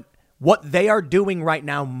 But what they are doing right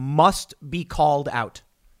now must be called out.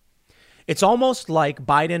 It's almost like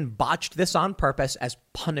Biden botched this on purpose as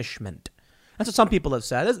punishment. That's what some people have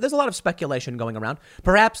said. There's a lot of speculation going around.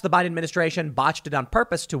 Perhaps the Biden administration botched it on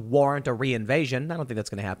purpose to warrant a reinvasion. I don't think that's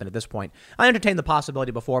going to happen at this point. I entertained the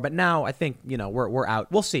possibility before, but now I think, we're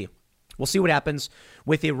out. We'll see. We'll see what happens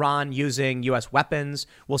with Iran using U.S. weapons.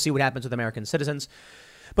 We'll see what happens with American citizens.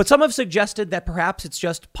 But some have suggested that perhaps it's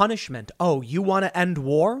just punishment. Oh, you want to end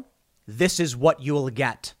war? This is what you'll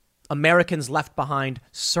get. Americans left behind,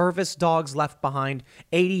 service dogs left behind,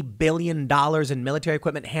 $80 billion in military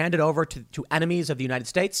equipment handed over to enemies of the United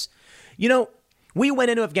States. We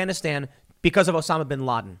went into Afghanistan because of Osama bin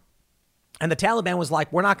Laden. And the Taliban was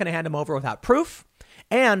like, we're not going to hand him over without proof.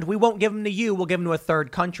 And we won't give him to you. We'll give him to a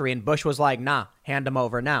third country. And Bush was like, nah, hand him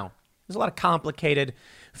over now. There's a lot of complicated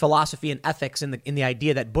philosophy and ethics in the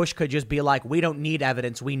idea that Bush could just be like, we don't need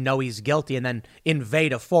evidence. We know he's guilty, and then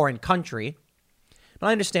invade a foreign country. But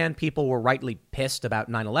I understand people were rightly pissed about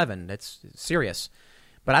 9/11. It's serious.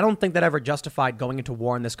 But I don't think that ever justified going into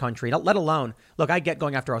war in this country, let alone, look, I get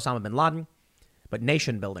going after Osama bin Laden, but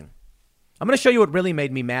nation building. I'm going to show you what really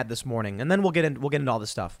made me mad this morning, and then we'll get into all this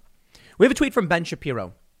stuff. We have a tweet from Ben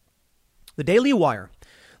Shapiro. The Daily Wire.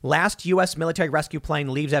 Last U.S. military rescue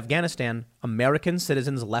plane leaves Afghanistan. American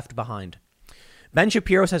citizens left behind. Ben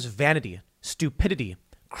Shapiro says vanity, stupidity,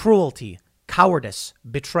 cruelty, cowardice,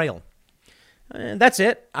 betrayal. That's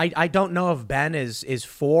it. I don't know if Ben is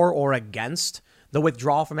for or against the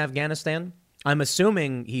withdrawal from Afghanistan. I'm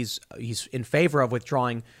assuming he's in favor of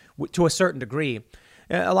withdrawing to a certain degree.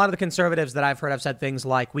 A lot of the conservatives that I've heard have said things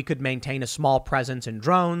like we could maintain a small presence in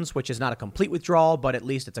drones, which is not a complete withdrawal, but at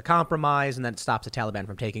least it's a compromise, and then it stops the Taliban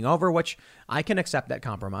from taking over, which I can accept that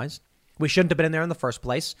compromise. We shouldn't have been in there in the first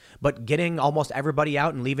place, but getting almost everybody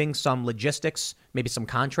out and leaving some logistics, maybe some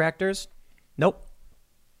contractors, nope.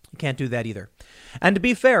 You can't do that either. And to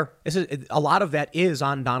be fair, a lot of that is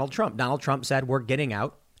on Donald Trump. Donald Trump said we're getting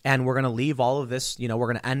out and we're going to leave all of this. We're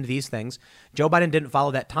going to end these things. Joe Biden didn't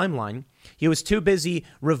follow that timeline. He was too busy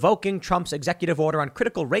revoking Trump's executive order on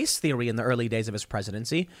critical race theory in the early days of his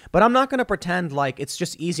presidency. But I'm not going to pretend like it's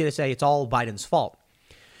just easy to say it's all Biden's fault.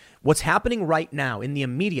 What's happening right now in the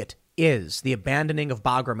immediate is the abandoning of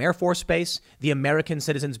Bagram Air Force Base, the American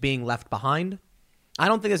citizens being left behind. I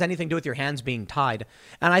don't think there's anything to do with your hands being tied.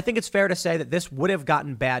 And I think it's fair to say that this would have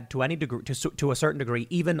gotten bad to any degree, to a certain degree,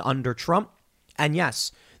 even under Trump. And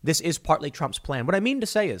yes, this is partly Trump's plan. What I mean to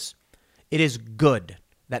say is it is good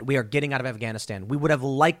that we are getting out of Afghanistan. We would have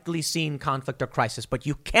likely seen conflict or crisis, but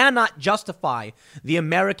you cannot justify the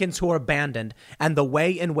Americans who are abandoned and the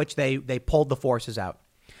way in which they pulled the forces out.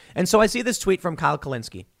 And so I see this tweet from Kyle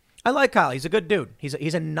Kalinske. I like Kyle. He's a good dude.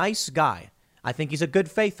 He's a nice guy. I think he's a good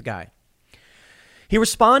faith guy. He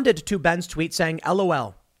responded to Ben's tweet saying,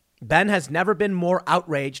 LOL, Ben has never been more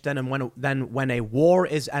outraged than when a war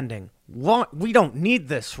is ending. We don't need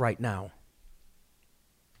this right now.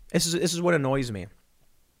 This is what annoys me.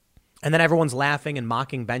 And then everyone's laughing and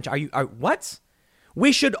mocking Ben. What?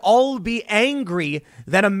 We should all be angry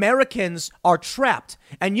that Americans are trapped.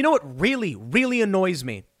 And you know what really, really annoys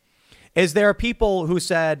me is there are people who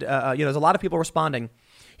said, there's a lot of people responding.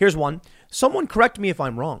 Here's one. Someone correct me if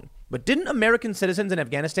I'm wrong. But didn't American citizens in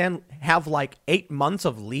Afghanistan have like 8 months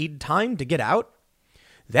of lead time to get out?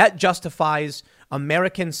 That justifies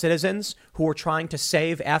American citizens who are trying to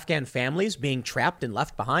save Afghan families being trapped and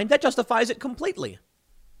left behind. That justifies it completely.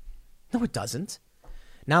 No, it doesn't.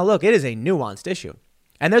 Now, look, it is a nuanced issue.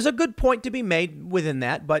 And there's a good point to be made within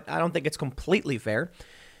that, but I don't think it's completely fair.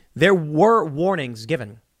 There were warnings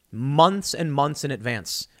given months and months in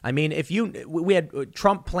advance. I mean, we had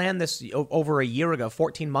Trump planned this over a year ago,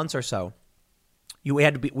 14 months or so. We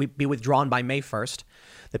had to be withdrawn by May 1st.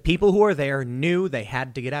 The people who were there knew they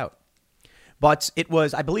had to get out. But it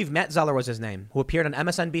was, I believe Matt Zeller was his name, who appeared on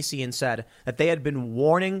MSNBC and said that they had been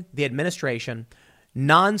warning the administration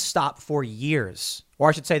nonstop for years. Or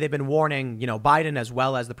I should say they've been warning, Biden as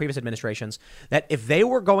well as the previous administrations, that if they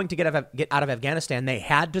were going to get out of Afghanistan, they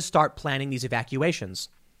had to start planning these evacuations.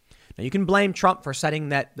 Now, you can blame Trump for setting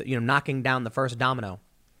that, knocking down the first domino.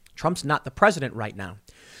 Trump's not the president right now.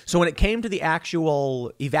 So when it came to the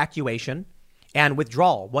actual evacuation and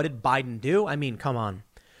withdrawal, what did Biden do? I mean, come on.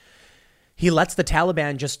 He lets the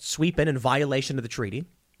Taliban just sweep in violation of the treaty.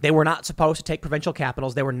 They were not supposed to take provincial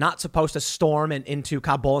capitals. They were not supposed to storm into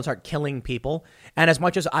Kabul and start killing people. And as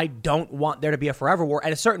much as I don't want there to be a forever war,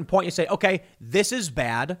 at a certain point you say, okay, this is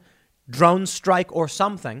bad, drone strike or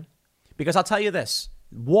something. Because I'll tell you this.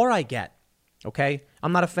 War I get, okay?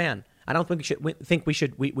 I'm not a fan. I don't think we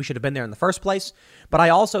should have been there in the first place. But I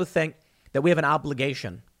also think that we have an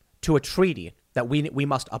obligation to a treaty that we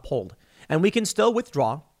must uphold. And we can still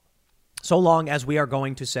withdraw so long as we are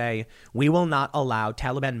going to say we will not allow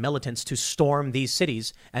Taliban militants to storm these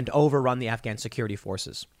cities and overrun the Afghan security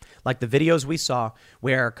forces. Like the videos we saw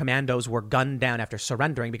where commandos were gunned down after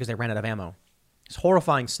surrendering because they ran out of ammo. It's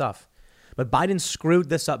horrifying stuff. But Biden screwed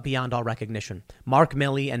this up beyond all recognition. Mark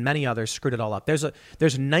Milley and many others screwed it all up. There's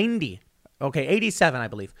 87, I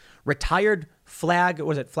believe, retired flag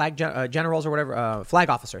generals or whatever, flag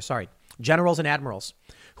officers, generals and admirals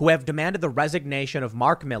who have demanded the resignation of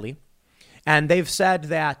Mark Milley. And they've said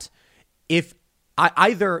that if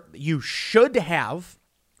either you should have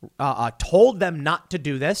told them not to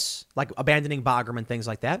do this, like abandoning Bagram and things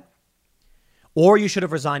like that, or you should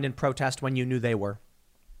have resigned in protest when you knew they were.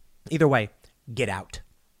 Either way, get out.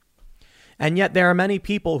 And yet there are many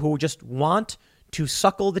people who just want to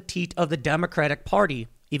suckle the teat of the Democratic Party,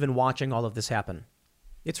 even watching all of this happen.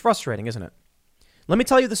 It's frustrating, isn't it? Let me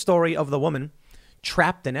tell you the story of the woman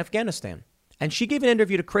trapped in Afghanistan. And she gave an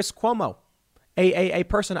interview to Chris Cuomo, a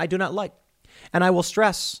person I do not like. And I will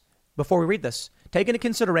stress, before we read this, take into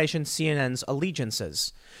consideration CNN's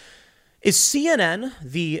allegiances. Is CNN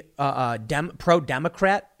the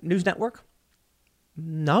pro-Democrat news network?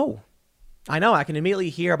 No. I know. I can immediately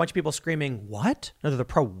hear a bunch of people screaming, what? No, they're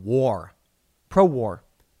pro-war,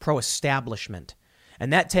 pro-establishment.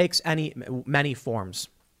 And that takes many forms.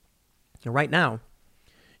 And right now,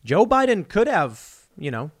 Joe Biden could have,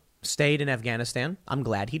 stayed in Afghanistan. I'm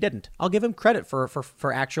glad he didn't. I'll give him credit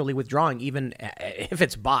for actually withdrawing, even if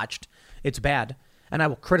it's botched. It's bad. And I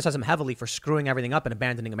will criticize him heavily for screwing everything up and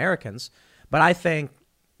abandoning Americans. But I think,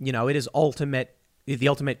 it is the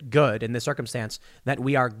ultimate good in this circumstance that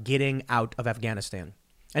we are getting out of Afghanistan.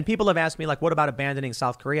 And people have asked me, like, what about abandoning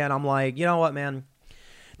South Korea? And I'm like, you know what, man?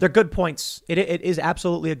 They're good points. It is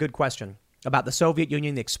absolutely a good question about the Soviet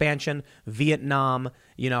Union, the expansion, Vietnam,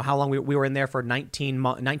 how long we were in there for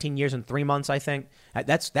 19 years and 3 months, I think.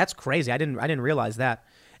 That's crazy. I didn't realize that.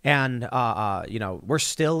 And, we're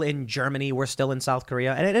still in Germany. We're still in South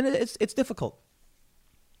Korea. And it's difficult.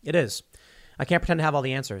 It is. I can't pretend to have all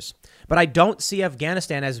the answers. But I don't see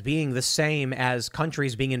Afghanistan as being the same as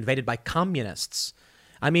countries being invaded by communists.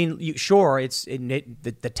 I mean,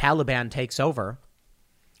 the Taliban takes over.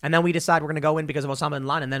 And then we decide we're going to go in because of Osama bin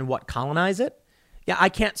Laden and then what, colonize it? Yeah, I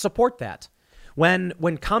can't support that.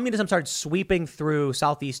 When communism started sweeping through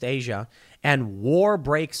Southeast Asia and war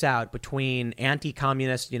breaks out between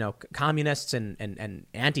anti-communist, communists and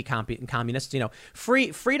anti-communists,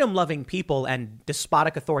 freedom-loving people and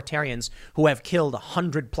despotic authoritarians who have killed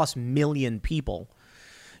 100+ million people,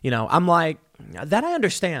 I'm like, that I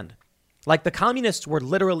understand. Like the communists were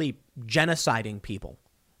literally genociding people,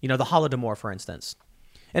 the Holodomor, for instance.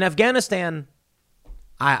 In Afghanistan,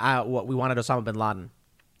 we wanted Osama bin Laden.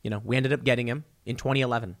 We ended up getting him in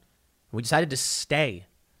 2011. We decided to stay.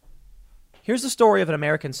 Here's the story of an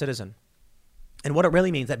American citizen and what it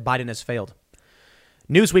really means that Biden has failed.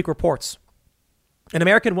 Newsweek reports an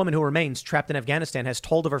American woman who remains trapped in Afghanistan has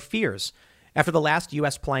told of her fears after the last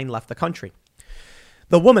U.S. plane left the country.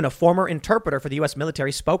 The woman, a former interpreter for the U.S.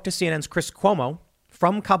 military, spoke to CNN's Chris Cuomo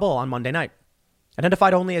from Kabul on Monday night.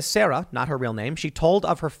 Identified only as Sarah, not her real name, she told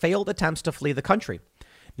of her failed attempts to flee the country.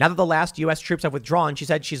 Now that the last U.S. troops have withdrawn, she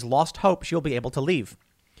said she's lost hope she'll be able to leave.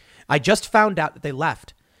 I just found out that they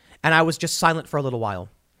left, and I was just silent for a little while.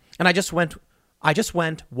 And I just went,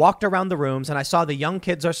 walked around the rooms, and I saw the young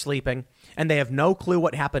kids are sleeping, and they have no clue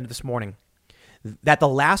what happened this morning. That the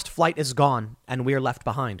last flight is gone, and we are left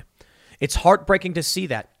behind. It's heartbreaking to see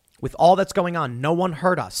that, with all that's going on, no one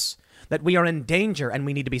heard us, that we are in danger and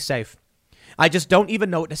we need to be safe. I just don't even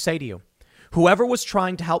know what to say to you. Whoever was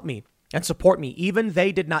trying to help me and support me, even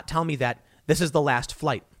they did not tell me that this is the last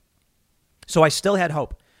flight. So I still had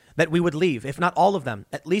hope that we would leave, if not all of them,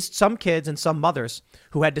 at least some kids and some mothers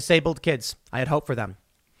who had disabled kids. I had hope for them.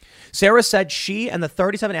 Sarah said she and the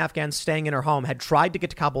 37 Afghans staying in her home had tried to get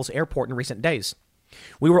to Kabul's airport in recent days.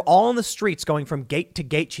 We were all in the streets going from gate to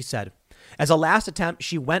gate, she said. As a last attempt,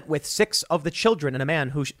 she went with 6 of the children and a man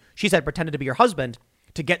who she said pretended to be her husband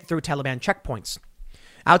to get through Taliban checkpoints.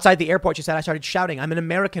 Outside the airport, she said, I started shouting, I'm an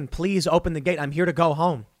American. Please open the gate. I'm here to go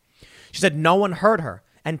home. She said no one heard her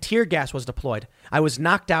and tear gas was deployed. I was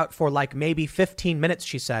knocked out for like maybe 15 minutes,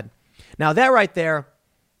 she said. Now that right there,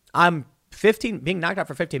 being knocked out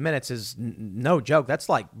for 15 minutes is no joke. That's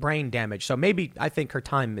like brain damage. So maybe I think her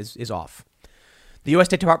time is off. The U.S.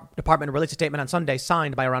 State Department released a statement on Sunday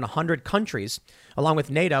signed by around 100 countries, along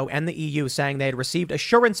with NATO and the EU, saying they had received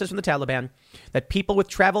assurances from the Taliban that people with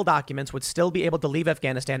travel documents would still be able to leave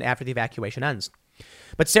Afghanistan after the evacuation ends.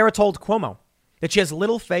 But Sarah told Cuomo that she has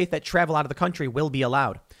little faith that travel out of the country will be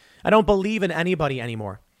allowed. I don't believe in anybody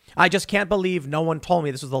anymore. I just can't believe no one told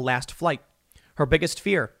me this was the last flight. Her biggest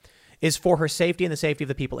fear is for her safety and the safety of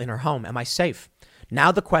the people in her home. Am I safe?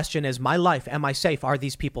 Now the question is my life. Am I safe? Are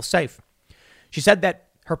these people safe? She said that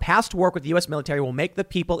her past work with the U.S. military will make the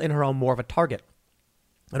people in her home more of a target.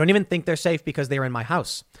 I don't even think they're safe because they're in my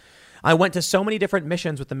house. I went to so many different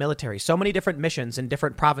missions with the military, so many different missions in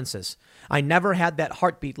different provinces. I never had that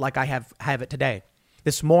heartbeat like I have it today.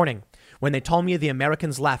 This morning, when they told me the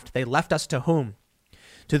Americans left, they left us to whom?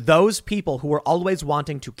 To those people who were always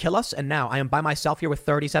wanting to kill us. And now I am by myself here with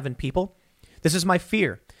 37 people. This is my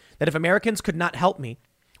fear, that if Americans could not help me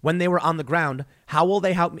when they were on the ground, how will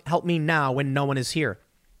they help me now when no one is here?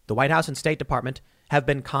 The White House and State Department have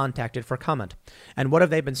been contacted for comment. And what have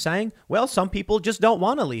they been saying? Well, some people just don't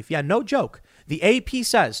want to leave. Yeah, no joke. The AP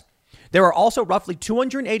says there are also roughly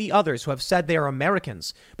 280 others who have said they are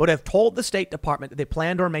Americans, but have told the State Department that they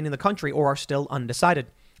plan to remain in the country or are still undecided,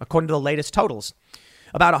 according to the latest totals.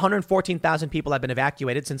 About 114,000 people have been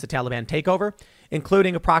evacuated since the Taliban takeover,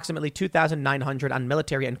 including approximately 2,900 on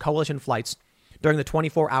military and coalition flights during the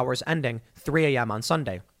 24 hours ending 3 a.m. on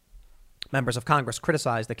Sunday. Members of Congress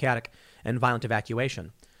criticized the chaotic and violent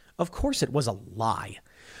evacuation. Of course, it was a lie.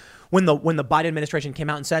 When the Biden administration came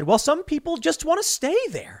out and said, well, some people just want to stay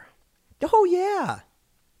there. Oh, yeah.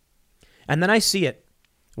 And then I see it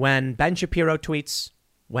when Ben Shapiro tweets,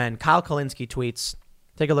 when Kyle Kalinske tweets.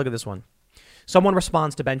 Take a look at this one. Someone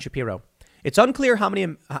responds to Ben Shapiro. It's unclear how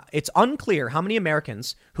many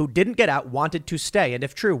Americans who didn't get out wanted to stay, and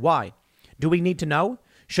if true, why? Do we need to know?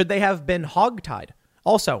 Should they have been hogtied?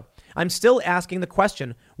 Also, I'm still asking the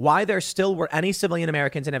question why there still were any civilian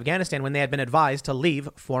Americans in Afghanistan when they had been advised to leave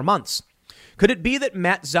for months. Could it be that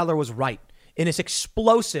Matt Zeller was right in his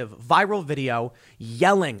explosive viral video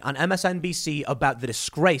yelling on MSNBC about the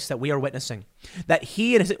disgrace that we are witnessing? That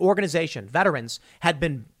he and his organization, veterans, had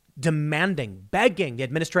been demanding, begging the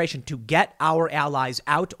administration to get our allies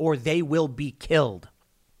out or they will be killed.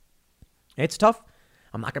 It's tough.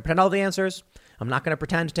 I'm not going to pretend all the answers. I'm not going to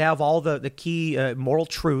pretend to have all the key moral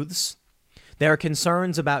truths. There are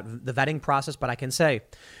concerns about the vetting process, but I can say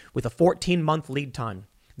with a 14-month lead time,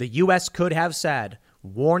 the U.S. could have said,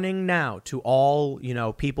 warning now to all,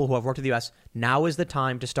 people who have worked with the U.S., now is the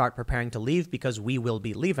time to start preparing to leave because we will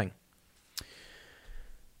be leaving.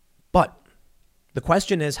 But the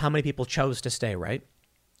question is how many people chose to stay, right?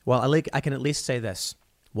 Well, I can at least say this.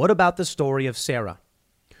 What about the story of Sarah,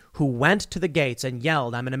 who went to the gates and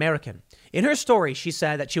yelled, "I'm an American"? In her story, she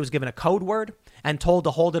said that she was given a code word and told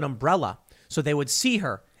to hold an umbrella so they would see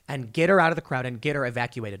her and get her out of the crowd and get her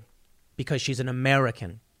evacuated because she's an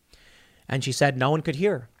American. And she said no one could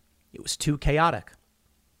hear her. It was too chaotic.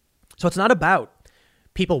 So it's not about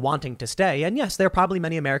people wanting to stay. And yes, there are probably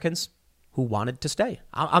many Americans who wanted to stay.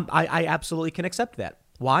 I absolutely can accept that.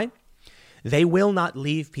 Why? They will not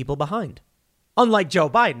leave people behind. Unlike Joe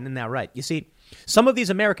Biden, isn't that right? You see, some of these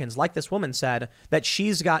Americans, like this woman, said that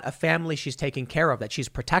she's got a family she's taking care of, that she's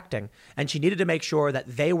protecting, and she needed to make sure that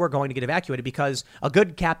they were going to get evacuated because a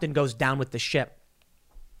good captain goes down with the ship.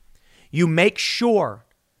 You make sure,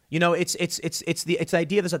 it's the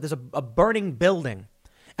idea that there's a burning building,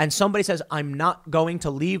 and somebody says, "I'm not going to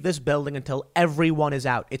leave this building until everyone is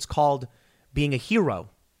out." It's called being a hero,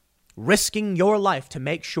 risking your life to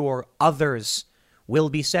make sure others will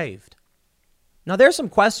be saved. Now, there's some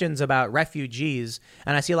questions about refugees,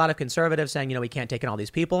 and I see a lot of conservatives saying, we can't take in all these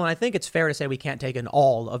people. And I think it's fair to say we can't take in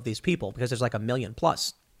all of these people because there's like 1 million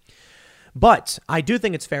plus. But I do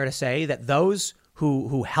think it's fair to say that those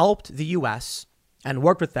who helped the U.S. and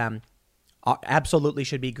worked with them absolutely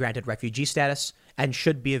should be granted refugee status and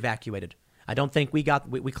should be evacuated. I don't think we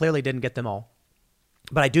clearly didn't get them all,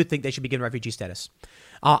 but I do think they should be given refugee status.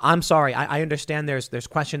 I'm sorry. I understand there's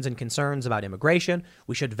questions and concerns about immigration.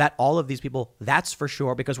 We should vet all of these people. That's for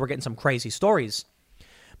sure, because we're getting some crazy stories.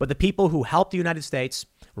 But the people who helped the United States,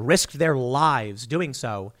 risked their lives doing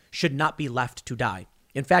so, should not be left to die.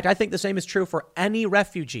 In fact, I think the same is true for any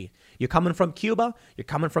refugee. You're coming from Cuba, you're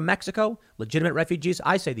coming from Mexico, legitimate refugees.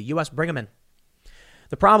 I say the U.S. bring them in.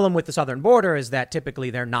 The problem with the southern border is that typically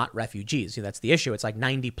they're not refugees. That's the issue. It's like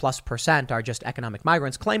 90+% are just economic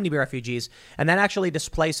migrants, claim to be refugees. And that actually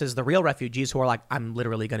displaces the real refugees who are like, I'm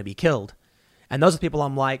literally going to be killed. And those are the people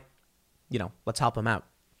I'm like, let's help them out.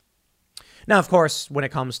 Now, of course, when it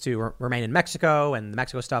comes to remain in Mexico and the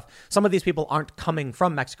Mexico stuff, some of these people aren't coming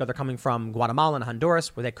from Mexico. They're coming from Guatemala and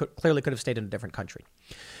Honduras, where they clearly could have stayed in a different country.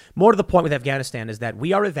 More to the point with Afghanistan is that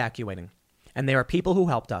we are evacuating. And there are people who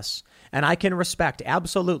helped us. And I can respect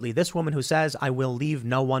absolutely this woman who says, I will leave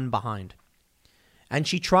no one behind. And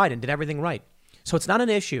she tried and did everything right. So it's not an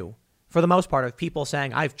issue, for the most part, of people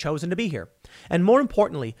saying, I've chosen to be here. And more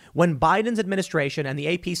importantly, when Biden's administration and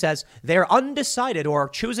the AP says they're undecided or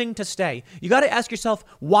choosing to stay, you got to ask yourself,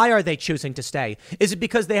 why are they choosing to stay? Is it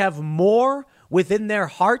because they have more within their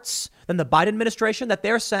hearts than the Biden administration, that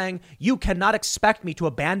they're saying, you cannot expect me to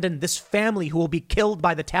abandon this family who will be killed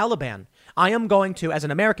by the Taliban? I am going to, as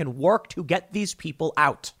an American, work to get these people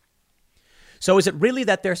out. So is it really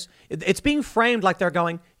that it's being framed like they're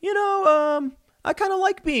going, I kind of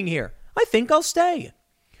like being here. I think I'll stay.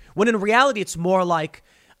 When in reality, it's more like,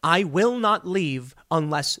 I will not leave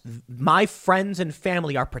unless my friends and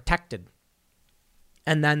family are protected.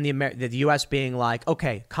 And then the U.S. being like,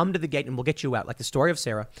 okay, come to the gate and we'll get you out, like the story of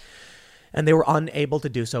Sarah. And they were unable to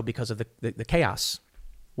do so because of the chaos,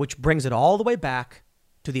 which brings it all the way back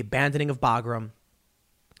to the abandoning of Bagram,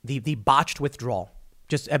 the botched withdrawal.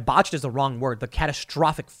 Just botched is the wrong word, the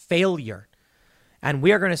catastrophic failure. And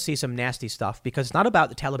we are going to see some nasty stuff because it's not about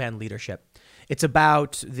the Taliban leadership. It's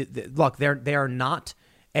about, look, they are not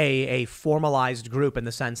a formalized group in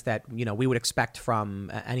the sense that, we would expect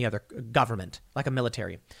from any other government, like a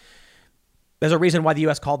military. There's a reason why the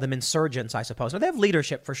U.S. called them insurgents, I suppose. Now, they have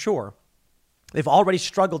leadership for sure. They've already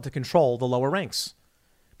struggled to control the lower ranks.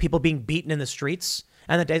 People being beaten in the streets.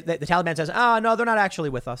 And the Taliban says, no, they're not actually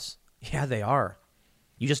with us. Yeah, they are.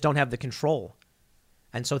 You just don't have the control.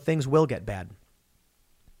 And so things will get bad.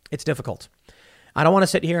 It's difficult. I don't want to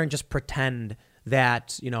sit here and just pretend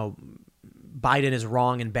that, Biden is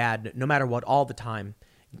wrong and bad no matter what all the time.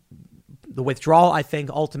 The withdrawal, I think,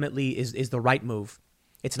 ultimately is the right move.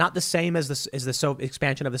 It's not the same as the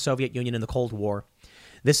expansion of the Soviet Union in the Cold War.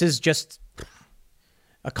 This is just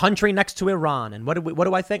a country next to Iran. And what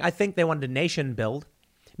do I think? I think they wanted a nation build,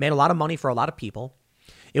 made a lot of money for a lot of people.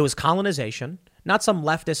 It was colonization, not some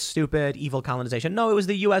leftist, stupid, evil colonization. No, it was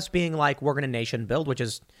the U.S. being like, we're going to nation build, which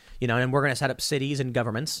is, and we're going to set up cities and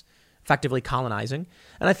governments, effectively colonizing.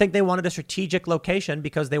 And I think they wanted a strategic location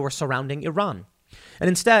because they were surrounding Iran. And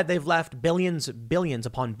instead, they've left billions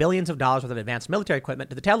upon billions of dollars worth of advanced military equipment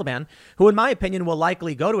to the Taliban, who, in my opinion, will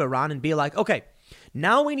likely go to Iran and be like, okay,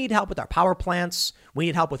 now we need help with our power plants. We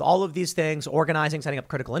need help with all of these things, organizing, setting up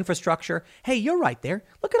critical infrastructure. Hey, you're right there.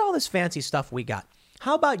 Look at all this fancy stuff we got.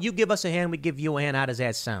 How about you give us a hand, we give you a hand? How does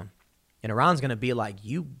that sound? And Iran's going to be like,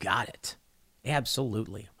 you got it.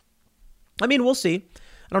 Absolutely. I mean, we'll see.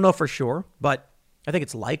 I don't know for sure, but I think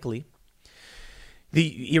it's likely.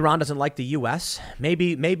 Iran doesn't like the U.S.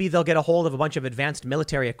 Maybe they'll get a hold of a bunch of advanced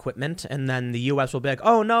military equipment, and then the U.S. will be like,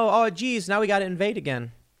 oh, no, oh, geez, now we got to invade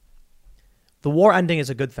again. The war ending is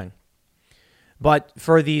a good thing. But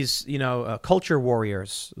for these, culture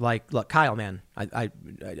warriors, like, look, Kyle, man, I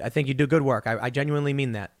think you do good work. I genuinely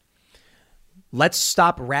mean that. Let's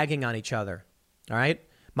stop ragging on each other, all right?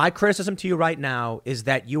 My criticism to you right now is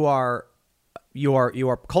that you are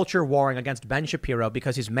culture warring against Ben Shapiro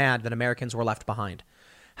because he's mad that Americans were left behind.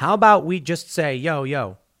 How about we just say,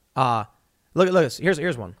 look at this.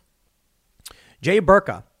 Here's one. Jay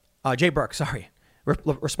Burke,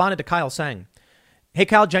 responded to Kyle saying, hey,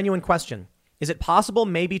 Kyle, genuine question. Is it possible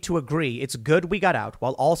maybe to agree it's good we got out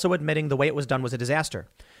while also admitting the way it was done was a disaster?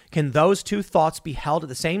 Can those two thoughts be held at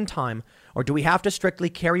the same time, or do we have to strictly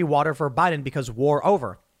carry water for Biden because war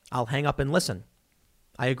over? I'll hang up and listen.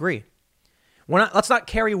 I agree. Let's not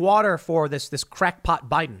carry water for this crackpot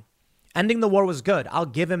Biden. Ending the war was good. I'll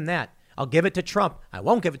give him that. I'll give it to Trump. I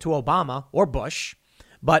won't give it to Obama or Bush,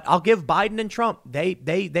 but I'll give Biden and Trump.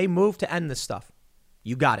 They moved to end this stuff.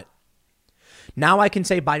 You got it. Now I can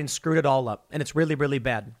say Biden screwed it all up, and it's really, really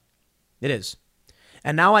bad. It is.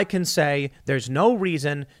 And now I can say there's no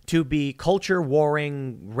reason to be culture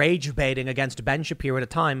warring, rage baiting against Ben Shapiro at a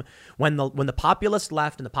time when the populist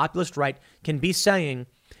left and the populist right can be saying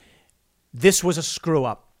this was a screw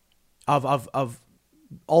up of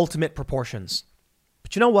ultimate proportions.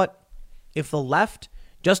 But you know what? If the left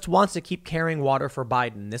just wants to keep carrying water for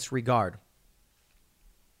Biden in this regard,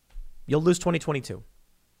 you'll lose 2022.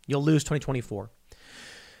 You'll lose 2024.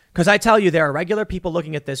 Because I tell you, there are regular people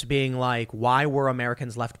looking at this being like, why were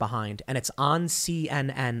Americans left behind? And it's on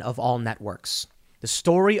CNN of all networks. The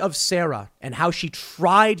story of Sarah and how she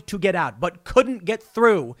tried to get out but couldn't get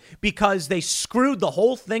through because they screwed the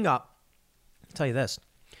whole thing up. I'll tell you this.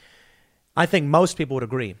 I think most people would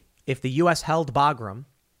agree. If the U.S. held Bagram,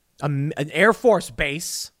 an Air Force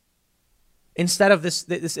base, instead of this,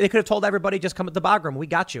 they could have told everybody, just come at the Bagram. We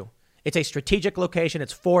got you. It's a strategic location.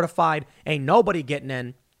 It's fortified. Ain't nobody getting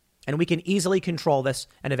in. And we can easily control this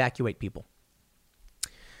and evacuate people.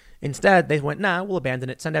 Instead, they went, nah, we'll abandon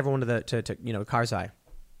it. Send everyone to Karzai.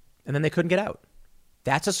 And then they couldn't get out.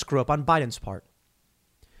 That's a screw up on Biden's part.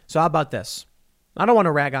 So how about this? I don't want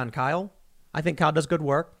to rag on Kyle. I think Kyle does good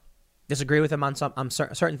work. Disagree with him on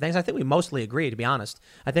certain things. I think we mostly agree, to be honest.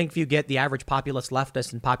 I think if you get the average populist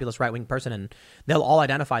leftist and populist right-wing person, and they'll all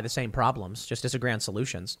identify the same problems, just disagree on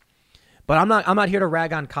solutions. But I'm not here to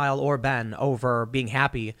rag on Kyle or Ben over being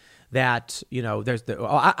happy that, there's the.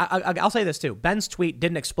 I'll say this too. Ben's tweet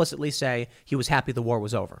didn't explicitly say he was happy the war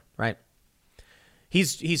was over, right?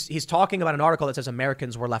 He's talking about an article that says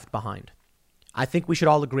Americans were left behind. I think we should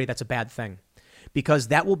all agree that's a bad thing, because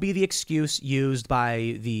that will be the excuse used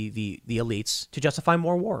by the elites to justify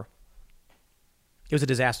more war. It was a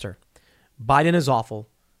disaster. Biden is awful.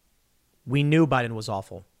 We knew Biden was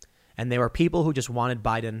awful. And there were people who just wanted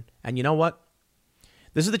Biden. And you know what?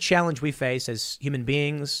 This is the challenge we face as human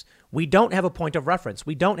beings. We don't have a point of reference.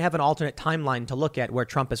 We don't have an alternate timeline to look at where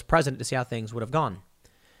Trump is president to see how things would have gone.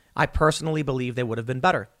 I personally believe they would have been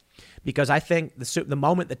better, because I think the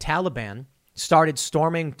moment the Taliban started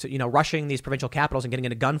storming to, rushing these provincial capitals and getting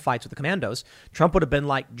into gunfights with the commandos, Trump would have been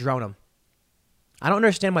like, drone them. I don't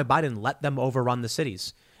understand why Biden let them overrun the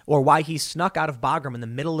cities, or why he snuck out of Bagram in the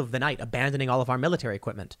middle of the night, abandoning all of our military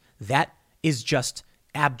equipment. That is just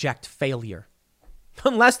abject failure.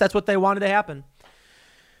 Unless that's what they wanted to happen.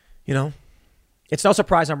 It's no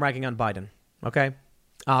surprise I'm ragging on Biden, okay?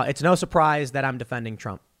 It's no surprise that I'm defending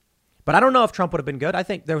Trump. But I don't know if Trump would have been good. I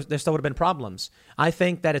think there still would have been problems. I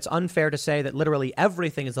think that it's unfair to say that literally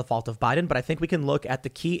everything is the fault of Biden, but I think we can look at the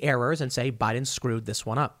key errors and say Biden screwed this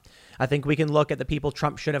one up. I think we can look at the people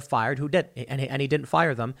Trump should have fired who did, and he didn't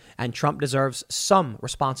fire them, and Trump deserves some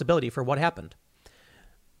responsibility for what happened.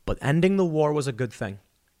 But ending the war was a good thing.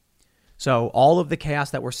 So all of the chaos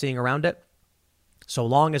that we're seeing around it, so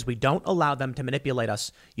long as we don't allow them to manipulate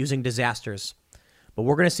us using disasters, but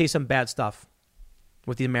we're going to see some bad stuff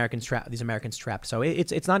with these Americans trapped. So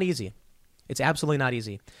it's not easy. It's absolutely not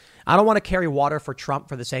easy. I don't want to carry water for Trump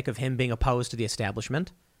for the sake of him being opposed to the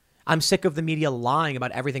establishment. I'm sick of the media lying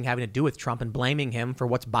about everything having to do with Trump and blaming him for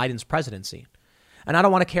what's Biden's presidency. And I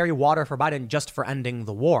don't want to carry water for Biden just for ending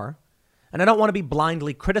the war. And I don't want to be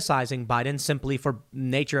blindly criticizing Biden simply for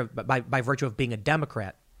by virtue of being a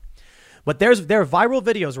Democrat. But there are viral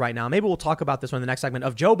videos right now. Maybe we'll talk about this one in the next segment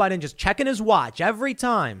of Joe Biden just checking his watch every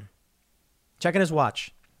time. Checking his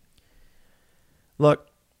watch. Look,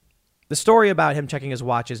 the story about him checking his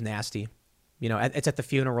watch is nasty. You know, it's at the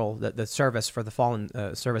funeral, the service for the fallen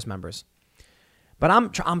service members. But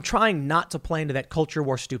I'm trying not to play into that culture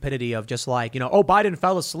war stupidity of just like, oh, Biden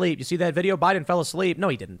fell asleep. You see that video? Biden fell asleep. No,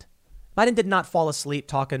 he didn't. Biden did not fall asleep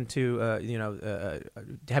talking to,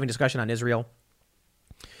 having discussion on Israel.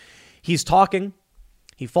 He's talking.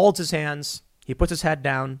 He folds his hands. He puts his head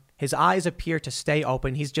down. His eyes appear to stay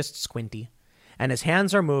open. He's just squinty. And his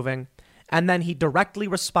hands are moving. And then he directly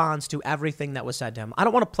responds to everything that was said to him. I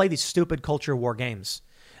don't want to play these stupid culture war games.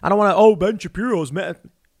 I don't want to, Ben Shapiro's mad.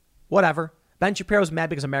 Whatever. Ben Shapiro's mad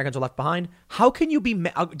because Americans are left behind. How can you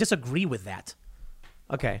disagree with that?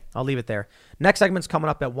 Okay, I'll leave it there. Next segment's coming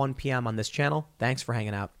up at 1 p.m. on this channel. Thanks for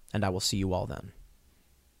hanging out, and I will see you all then.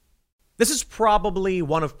 This is probably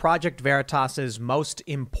one of Project Veritas's most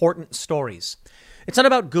important stories. It's not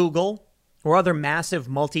about Google or other massive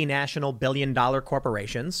multinational billion-dollar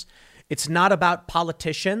corporations. It's not about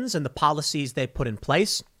politicians and the policies they put in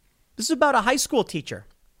place. This is about a high school teacher.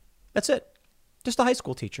 That's it. Just a high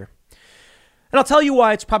school teacher. And I'll tell you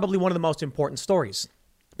why it's probably one of the most important stories.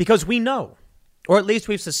 Because we know, or at least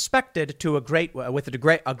we've suspected to a great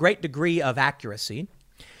degree of accuracy,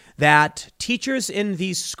 that teachers in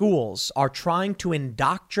these schools are trying to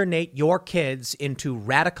indoctrinate your kids into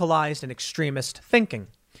radicalized and extremist thinking.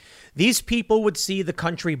 These people would see the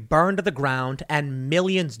country burn to the ground and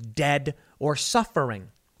millions dead or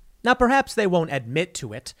suffering. Now, perhaps they won't admit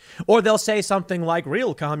to it, or they'll say something like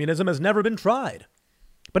real communism has never been tried.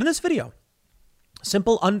 But in this video,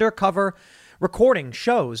 simple undercover recording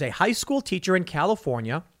shows a high school teacher in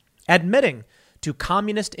California admitting to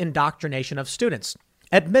communist indoctrination of students,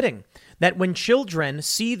 admitting that when children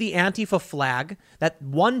see the Antifa flag, that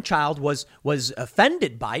one child was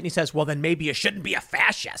offended by it, and he says, well, then maybe you shouldn't be a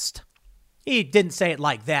fascist. He didn't say it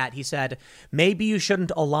like that. He said, maybe you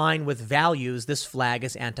shouldn't align with values this flag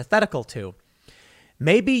is antithetical to.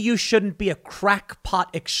 Maybe you shouldn't be a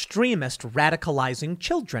crackpot extremist radicalizing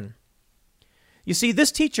children. You see,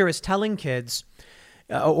 this teacher is telling kids,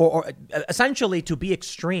 or essentially to be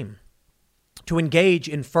extreme, to engage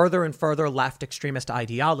in further and further left extremist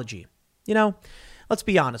ideology. Let's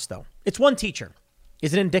be honest, though. It's one teacher.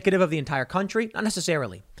 Is it indicative of the entire country? Not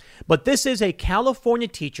necessarily. But this is a California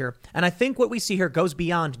teacher, and I think what we see here goes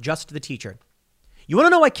beyond just the teacher. You want to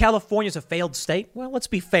know why California is a failed state? Well, let's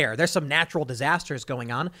be fair. There's some natural disasters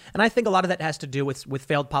going on, and I think a lot of that has to do with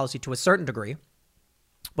failed policy to a certain degree.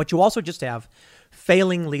 But you also just have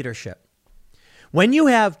failing leadership. When you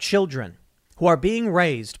have children who are being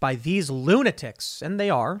raised by these lunatics, and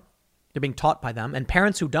they're being taught by them, and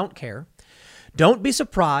parents who don't care, don't be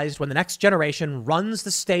surprised when the next generation runs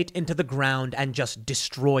the state into the ground and just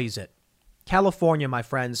destroys it. California, my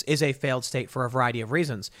friends, is a failed state for a variety of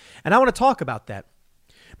reasons, and I want to talk about that.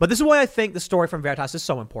 But this is why I think the story from Veritas is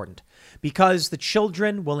so important, because the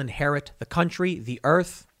children will inherit the country, the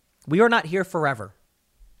earth. We are not here forever.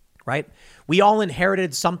 Right? We all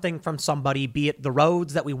inherited something from somebody, be it the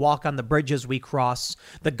roads that we walk on, the bridges we cross,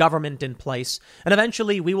 the government in place. And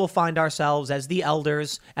eventually we will find ourselves as the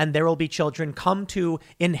elders, and there will be children come to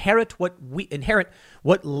inherit what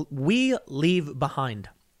we leave behind.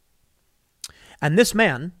 And this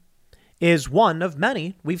man is one of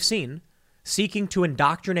many we've seen seeking to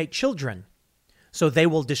indoctrinate children so they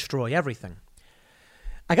will destroy everything.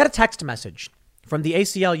 I got a text message from the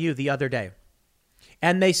ACLU the other day.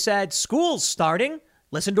 And they said, school's starting.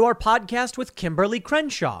 Listen to our podcast with Kimberly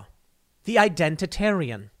Crenshaw, the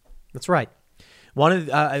identitarian. That's right. One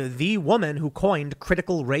of the woman who coined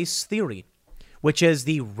critical race theory, which is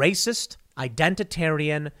the racist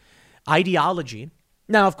identitarian ideology.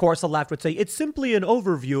 Now, of course, the left would say it's simply an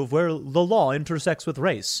overview of where the law intersects with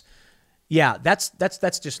race. Yeah, that's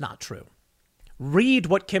just not true. Read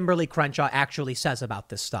what Kimberly Crenshaw actually says about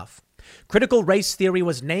this stuff. Critical race theory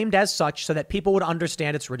was named as such so that people would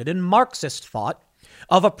understand it's rooted in Marxist thought,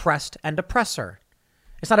 of oppressed and oppressor.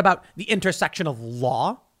 It's not about the intersection of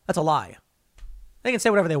law. That's a lie. They can say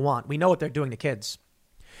whatever they want. We know what they're doing to kids.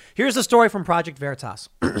 Here's the story from Project Veritas.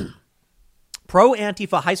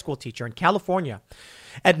 Pro-Antifa high school teacher in California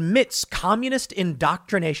admits communist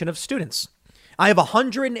indoctrination of students. I have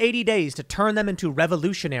 180 days to turn them into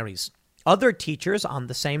revolutionaries. Other teachers on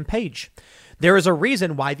the same page. There is a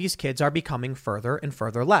reason why these kids are becoming further and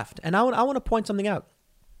further left. And I want to point something out.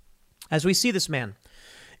 As we see this man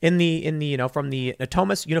from the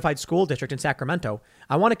Natomas Unified School District in Sacramento,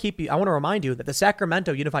 I want to remind you that the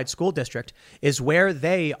Sacramento Unified School District is where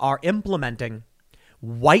they are implementing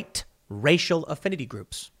white racial affinity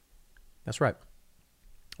groups. That's right.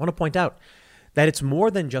 I want to point out that it's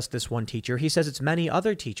more than just this one teacher. He says it's many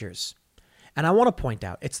other teachers. And I want to point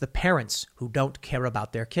out it's the parents who don't care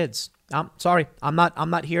about their kids. I'm sorry. I'm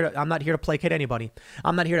not here to placate anybody.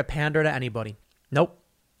 I'm not here to pander to anybody. Nope.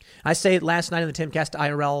 I say it last night in the Timcast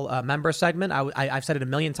IRL member segment. I've said it a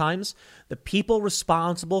million times. The people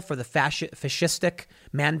responsible for the fascistic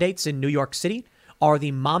mandates in New York City are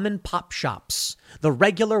the mom and pop shops, the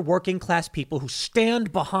regular working class people who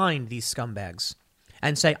stand behind these scumbags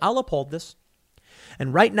and say, I'll uphold this.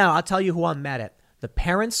 And right now, I'll tell you who I'm mad at. The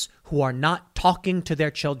parents who are not talking to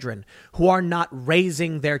their children, who are not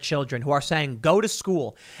raising their children, who are saying, go to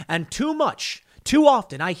school. And too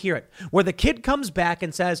often I hear it where the kid comes back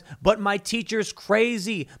and says, but my teacher's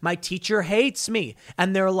crazy. My teacher hates me.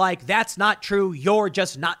 And they're like, that's not true. You're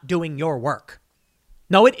just not doing your work.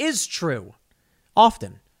 No, it is true.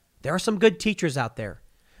 Often there are some good teachers out there,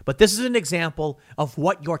 but this is an example of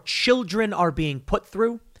what your children are being put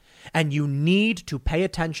through. And you need to pay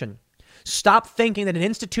attention. Stop thinking that an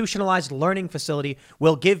institutionalized learning facility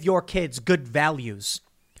will give your kids good values.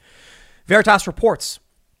 Veritas reports.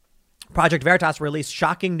 Project Veritas released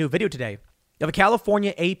shocking new video today of a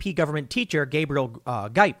California AP government teacher, Gabriel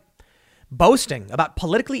Geip, boasting about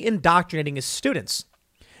politically indoctrinating his students.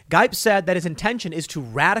 Geip said that his intention is to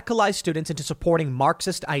radicalize students into supporting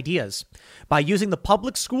Marxist ideas by using the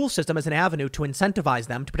public school system as an avenue to incentivize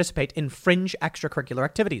them to participate in fringe extracurricular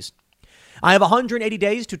activities. I have 180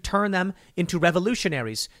 days to turn them into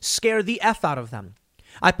revolutionaries, scare the F out of them.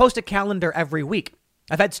 I post a calendar every week.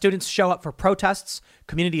 I've had students show up for protests,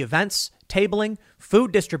 community events, tabling,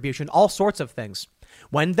 food distribution, all sorts of things.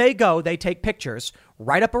 When they go, they take pictures,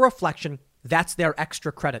 write up a reflection. That's their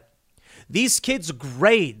extra credit. These kids'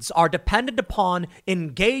 grades are dependent upon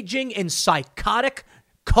engaging in psychotic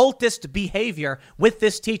cultist behavior with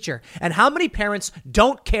this teacher. And how many parents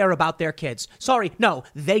don't care about their kids? Sorry, no,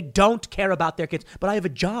 they don't care about their kids. But I have a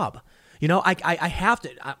job. You know, I have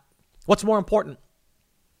to. What's more important?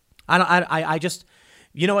 I just,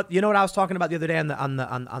 you know what I was talking about the other day on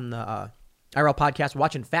the IRL podcast,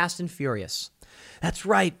 watching Fast and Furious. That's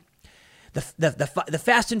right. The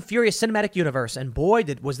Fast and Furious cinematic universe. And boy,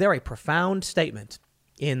 was there a profound statement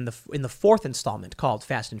in the fourth installment called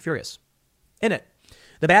Fast and Furious. In it,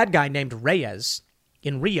 the bad guy named Reyes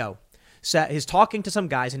in Rio is talking to some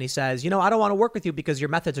guys and he says, I don't want to work with you because your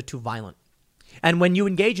methods are too violent. And when you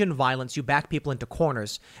engage in violence, you back people into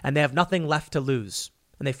corners and they have nothing left to lose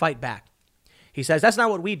and they fight back. He says, that's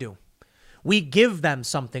not what we do. We give them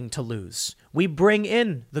something to lose. We bring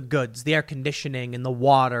in the goods, the air conditioning and the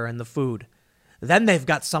water and the food. Then they've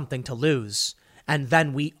got something to lose and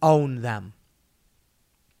then we own them.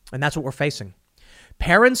 And that's what we're facing.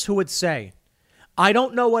 Parents who would say, I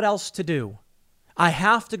don't know what else to do. I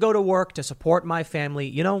have to go to work to support my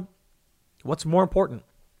family. What's more important?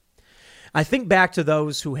 I think back to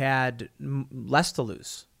those who had less to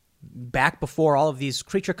lose. Back before all of these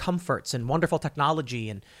creature comforts and wonderful technology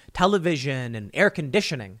and television and air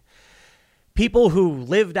conditioning. People who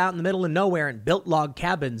lived out in the middle of nowhere and built log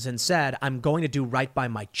cabins and said, I'm going to do right by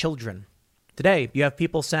my children. Today, you have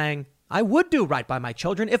people saying, I would do right by my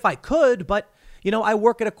children if I could, but I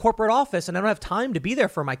work at a corporate office and I don't have time to be there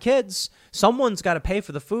for my kids. Someone's got to pay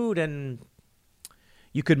for the food, and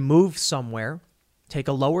you could move somewhere, take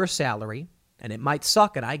a lower salary, and it might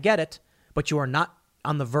suck, and I get it, but you are not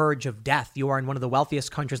on the verge of death. You are in one of the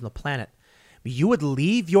wealthiest countries on the planet. You would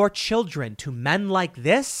leave your children to men like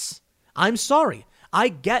this? I'm sorry. I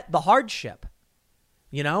get the hardship,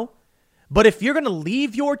 But if you're going to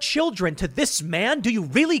leave your children to this man, do you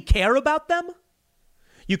really care about them?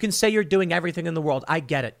 You can say you're doing everything in the world. I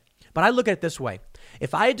get it. But I look at it this way.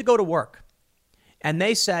 If I had to go to work and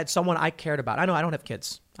they said someone I cared about, I know I don't have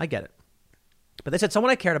kids. I get it. But they said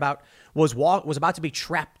someone I cared about was about to be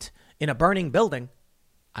trapped in a burning building,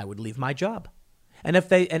 I would leave my job. And if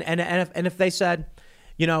they if they said,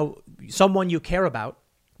 someone you care about,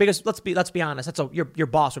 because let's be honest, your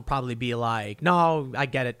boss would probably be like, no, I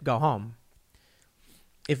get it, go home.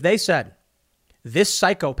 If they said, this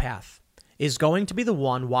psychopath is going to be the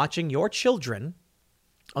one watching your children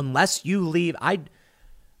unless you leave, I'd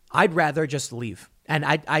rather just leave. And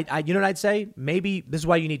I you know what I'd say? Maybe this is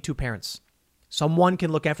why you need two parents. Someone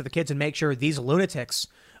can look after the kids and make sure these lunatics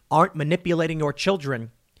aren't manipulating your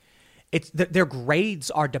children. Their grades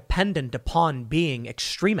are dependent upon being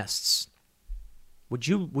extremists. Would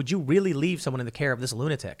you really leave someone in the care of this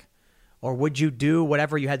lunatic? Or would you do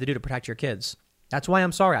whatever you had to do to protect your kids? That's why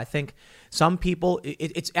I'm sorry. I think some people,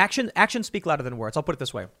 it's actions speak louder than words. I'll put it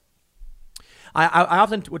this way. I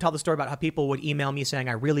often would tell the story about how people would email me saying,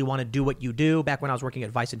 I really want to do what you do. Back when I was working at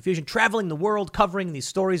Vice Infusion, traveling the world, covering these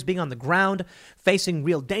stories, being on the ground, facing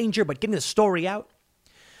real danger, but getting the story out.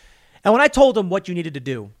 And when I told them what you needed to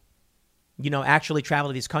do, actually travel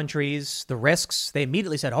to these countries, the risks, they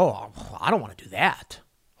immediately said, oh, I don't want to do that.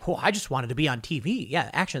 Oh, I just wanted to be on TV. Yeah,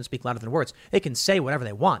 actions speak louder than words. They can say whatever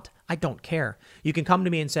they want. I don't care. You can come to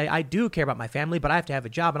me and say, I do care about my family, but I have to have a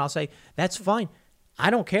job. And I'll say, that's fine. I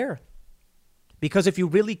don't care. Because if you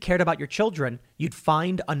really cared about your children, you'd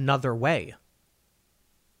find another way.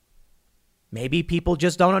 Maybe people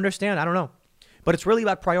just don't understand. I don't know. But it's really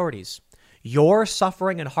about priorities. Your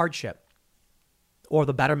suffering and hardship or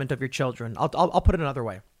the betterment of your children. I'll put it another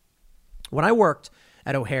way. When I worked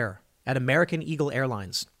at O'Hare, at American Eagle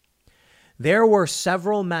Airlines, there were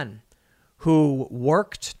several men who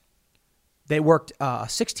worked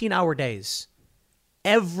 16-hour days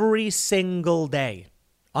every single day.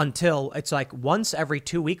 Until it's like once every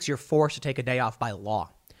 2 weeks, you're forced to take a day off by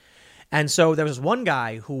law. And so there was one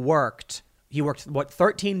guy who worked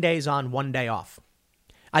 13 days on, 1 day off.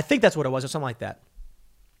 I think that's what it was, or something like that.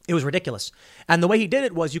 It was ridiculous. And the way he did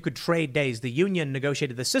it was you could trade days. The union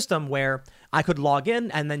negotiated the system where I could log in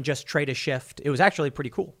and then just trade a shift. It was actually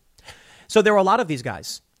pretty cool. So there were a lot of these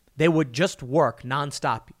guys. They would just work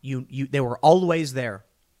nonstop. They were always there.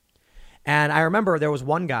 And I remember there was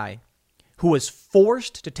one guy who was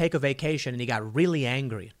forced to take a vacation, and he got really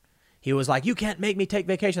angry. He was like, you can't make me take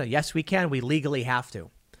vacation. Yes, we can. We legally have to.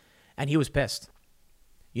 And he was pissed.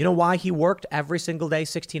 You know why he worked every single day,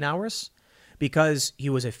 16 hours? Because he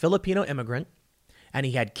was a Filipino immigrant, and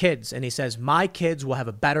he had kids. And he says, my kids will have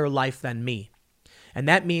a better life than me. And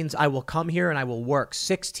that means I will come here and I will work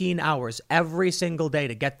 16 hours every single day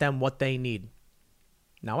to get them what they need.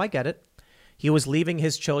 Now I get it. He was leaving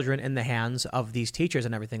his children in the hands of these teachers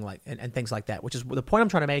and everything and things like that, which is the point I'm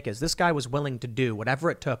trying to make is this guy was willing to do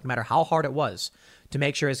whatever it took, no matter how hard it was, to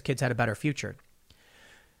make sure his kids had a better future.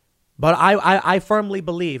 But I firmly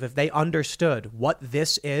believe if they understood what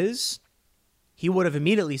this is, he would have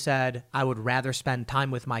immediately said, I would rather spend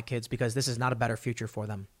time with my kids because this is not a better future for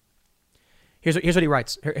them. Here's what he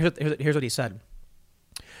writes. Here's what he said.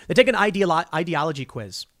 They take an ideology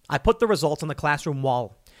quiz. I put the results on the classroom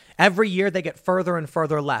wall. Every year they get further and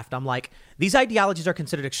further left. I'm like, these ideologies are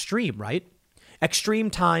considered extreme, right?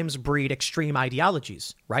 Extreme times breed extreme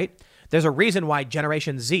ideologies, right? There's a reason why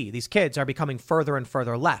Generation Z, these kids, are becoming further and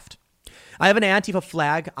further left. I have an Antifa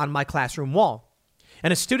flag on my classroom wall,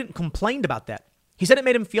 and a student complained about that. He said it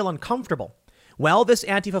made him feel uncomfortable. Well, this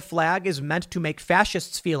Antifa flag is meant to make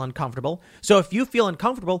fascists feel uncomfortable. So if you feel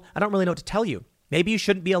uncomfortable, I don't really know what to tell you. Maybe you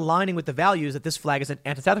shouldn't be aligning with the values that this flag is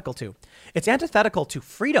antithetical to. It's antithetical to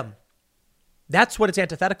freedom. That's what it's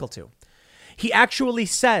antithetical to. He actually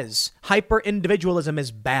says hyper-individualism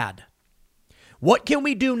is bad. What can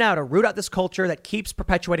we do now to root out this culture that keeps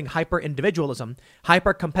perpetuating hyper-individualism,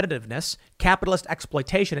 hyper-competitiveness, capitalist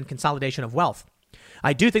exploitation, and consolidation of wealth?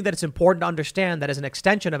 I do think that it's important to understand that as an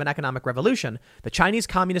extension of an economic revolution, the Chinese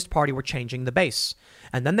Communist Party were changing the base.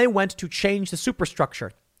 And then they went to change the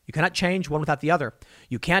superstructure. You cannot change one without the other.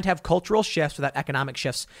 You can't have cultural shifts without economic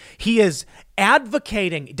shifts. He is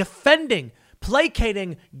advocating, defending,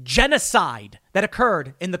 placating genocide that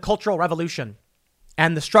occurred in the Cultural Revolution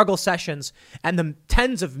and the struggle sessions and the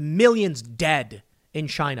tens of millions dead in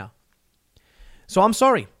China. So I'm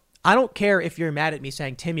sorry. I don't care if you're mad at me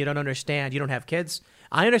saying, Tim, you don't understand. You don't have kids.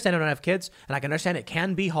 I understand I don't have kids, and I can understand it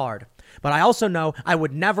can be hard. But I also know I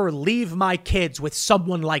would never leave my kids with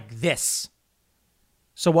someone like this.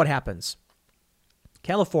 So what happens?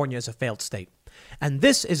 California is a failed state. And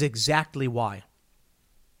this is exactly why.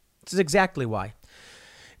 This is exactly why.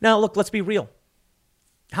 Now, look, let's be real.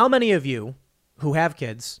 How many of you who have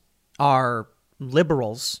kids are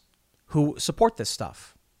liberals who support this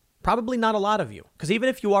stuff? Probably not a lot of you. Because even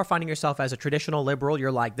if you are finding yourself as a traditional liberal,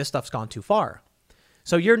 you're like, this stuff's gone too far.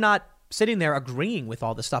 So you're not sitting there agreeing with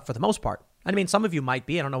all this stuff for the most part. I mean, some of you might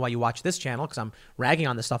be. I don't know why you watch this channel because I'm ragging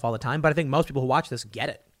on this stuff all the time. But I think most people who watch this get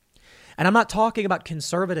it. And I'm not talking about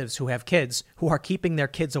conservatives who have kids who are keeping their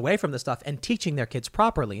kids away from this stuff and teaching their kids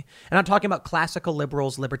properly. And I'm talking about classical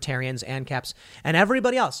liberals, libertarians, ANCAPs, and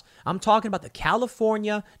everybody else. I'm talking about the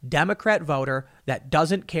California Democrat voter that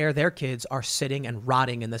doesn't care their kids are sitting and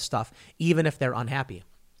rotting in this stuff, even if they're unhappy.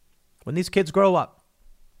 When these kids grow up,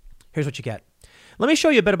 here's what you get. Let me show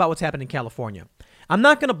you a bit about what's happened in California. I'm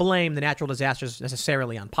not going to blame the natural disasters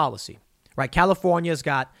necessarily on policy, right? California's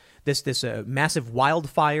got this massive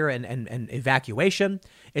wildfire and evacuation.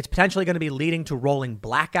 It's potentially going to be leading to rolling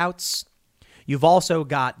blackouts. You've also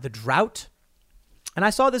got the drought. And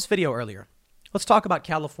I saw this video earlier. Let's talk about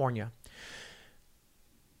California.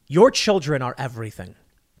 Your children are everything.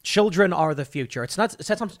 Children are the future. It's not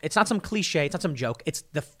some cliche. It's not some joke. It's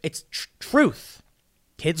truth.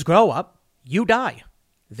 Kids grow up. You die.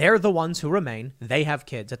 They're the ones who remain. They have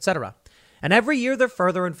kids, etc. And every year they're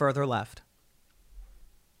further and further left.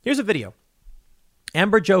 Here's a video.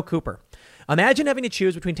 Amber Jo Cooper. Imagine having to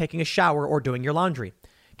choose between taking a shower or doing your laundry.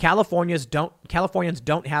 Californians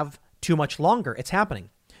don't have too much longer. It's happening.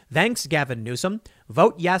 Thanks, Gavin Newsom.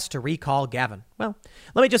 Vote yes to recall Gavin. Well,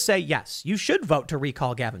 let me just say yes. You should vote to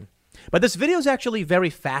recall Gavin. But this video is actually very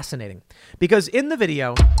fascinating because in the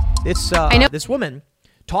video, this woman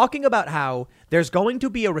talking about how there's going to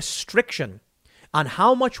be a restriction on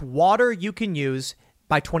how much water you can use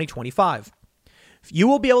by 2025. You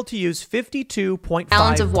will be able to use 52.5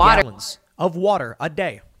 gallons of water a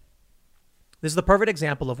day. This is the perfect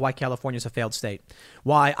example of why California is a failed state,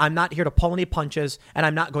 why I'm not here to pull any punches, and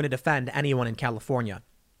I'm not going to defend anyone in California.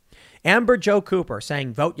 Amber Jo Cooper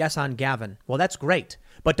saying vote yes on Gavin. Well, that's great.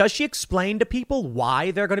 But does she explain to people why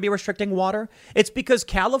they're going to be restricting water? It's because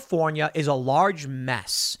California is a large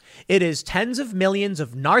mess. It is tens of millions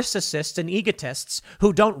of narcissists and egotists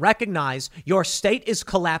who don't recognize your state is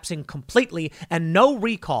collapsing completely and no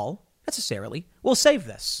recall necessarily will save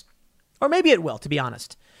this. Or maybe it will, to be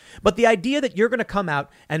honest. But the idea that you're going to come out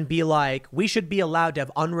and be like, we should be allowed to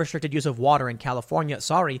have unrestricted use of water in California.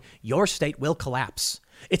 Sorry, your state will collapse.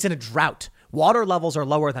 It's in a drought. Water levels are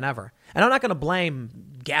lower than ever. And I'm not going to blame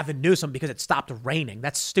Gavin Newsom because it stopped raining.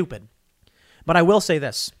 That's stupid. But I will say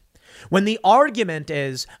this. When the argument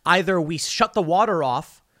is either we shut the water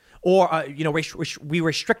off or, we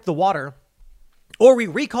restrict the water or we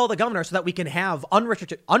recall the governor so that we can have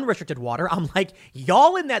unrestricted water, I'm like,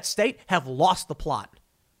 y'all in that state have lost the plot.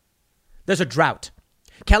 There's a drought.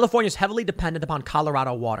 California is heavily dependent upon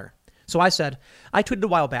Colorado water. So I tweeted a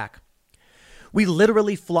while back, we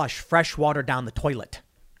literally flush fresh water down the toilet.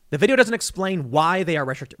 The video doesn't explain why they are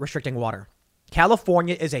restricting water.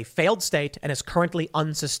 California is a failed state and is currently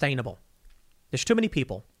unsustainable. There's too many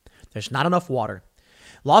people. There's not enough water.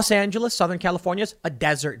 Los Angeles, Southern California is a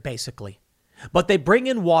desert, basically. But they bring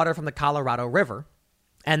in water from the Colorado River,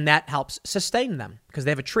 and that helps sustain them because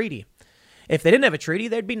they have a treaty. If they didn't have a treaty,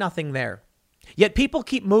 there'd be nothing there. Yet people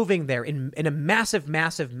keep moving there in a massive,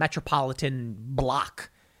 massive metropolitan block.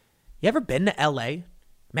 You ever been to LA?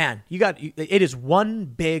 Man, it is one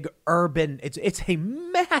big urban, it's a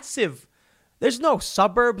massive, there's no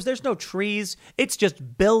suburbs, there's no trees. It's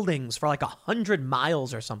just buildings for like 100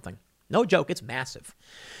 miles or something. No joke, it's massive.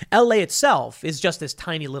 LA itself is just this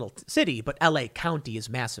tiny little city, but LA County is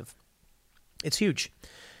massive. It's huge.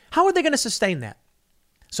 How are they going to sustain that?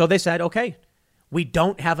 So they said, okay, we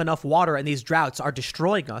don't have enough water and these droughts are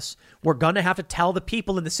destroying us. We're going to have to tell the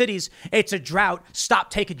people in the cities, it's a drought, stop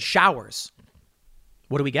taking showers.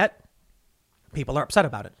 What do we get? People are upset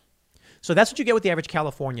about it. So that's what you get with the average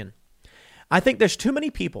Californian. I think there's too many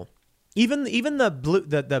people, even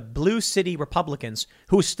the blue city Republicans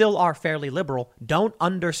who still are fairly liberal, don't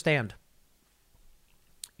understand.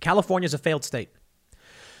 California is a failed state.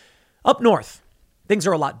 Up north, things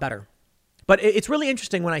are a lot better. But it's really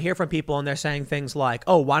interesting when I hear from people and they're saying things like,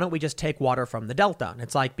 oh, why don't we just take water from the Delta? And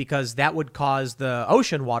it's like, because that would cause the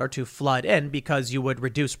ocean water to flood in because you would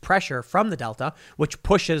reduce pressure from the Delta, which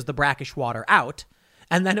pushes the brackish water out.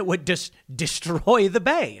 And then it would just destroy the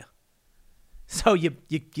bay. So you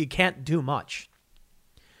can't do much.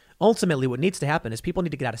 Ultimately, what needs to happen is people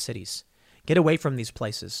need to get out of cities, get away from these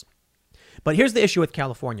places. But here's the issue with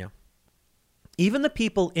California. Even the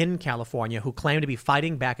people in California who claim to be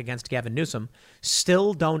fighting back against Gavin Newsom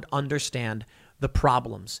still don't understand the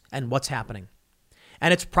problems and what's happening.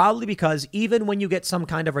 And it's probably because even when you get some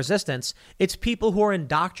kind of resistance, it's people who are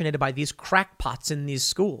indoctrinated by these crackpots in these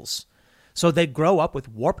schools. So they grow up with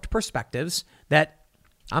warped perspectives that,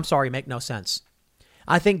 I'm sorry, make no sense.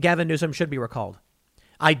 I think Gavin Newsom should be recalled.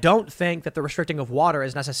 I don't think that the restricting of water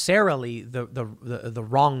is necessarily the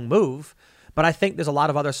wrong move. But I think there's a lot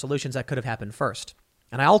of other solutions that could have happened first.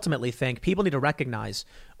 And I ultimately think people need to recognize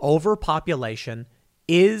overpopulation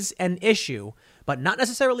is an issue, but not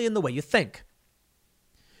necessarily in the way you think.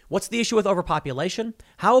 What's the issue with overpopulation?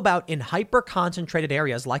 How about in hyper-concentrated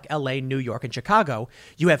areas like LA, New York, and Chicago,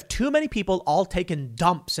 you have too many people all taking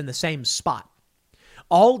dumps in the same spot,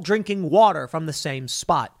 all drinking water from the same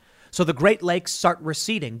spot. So the Great Lakes start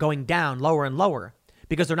receding, going down lower and lower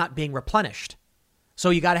because they're not being replenished. So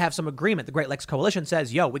you got to have some agreement. The Great Lakes Coalition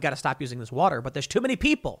says, yo, we got to stop using this water, but there's too many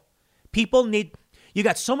people. You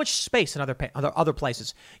got so much space in other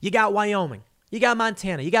places. You got Wyoming, you got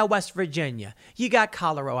Montana, you got West Virginia, you got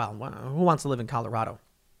Colorado. Who wants to live in Colorado?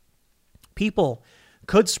 People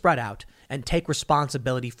could spread out and take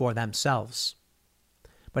responsibility for themselves.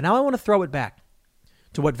 But now I want to throw it back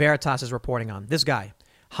to what Veritas is reporting on. This guy,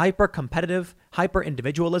 hyper-competitive,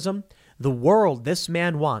 hyper-individualism. The world this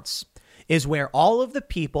man wants is where all of the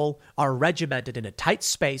people are regimented in a tight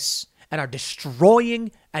space and are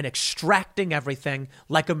destroying and extracting everything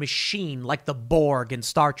like a machine, like the Borg in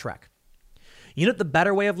Star Trek. You know what the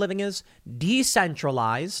better way of living is?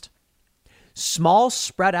 Decentralized, small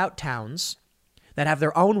spread out towns that have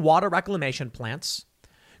their own water reclamation plants,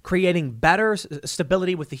 creating better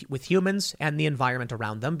stability with humans and the environment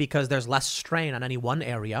around them because there's less strain on any one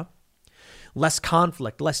area, less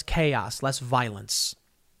conflict, less chaos, less violence,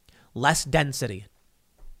 less density,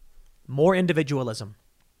 more individualism,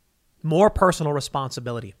 more personal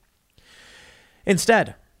responsibility.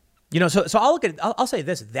 Instead, so I'll say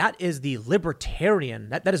this, that is the libertarian,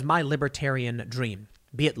 that is my libertarian dream,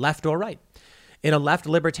 be it left or right. In a left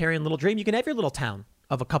libertarian little dream, you can have your little town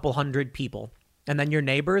of a couple hundred people, and then your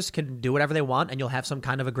neighbors can do whatever they want, and you'll have some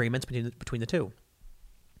kind of agreements between the two.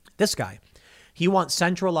 This guy, he wants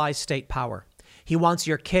centralized state power. He wants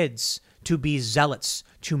your kids to be zealots,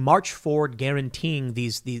 to march forward guaranteeing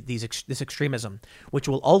this extremism, which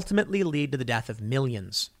will ultimately lead to the death of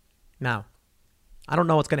millions. Now, I don't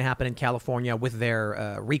know what's going to happen in California with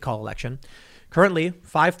their recall election. Currently,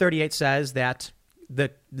 538 says that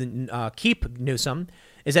the keep Newsom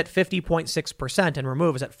is at 50.6% and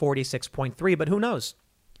remove is at 46.3%, but who knows?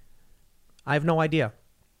 I have no idea.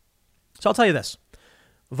 So I'll tell you this.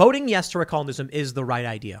 Voting yes to recall Newsom is the right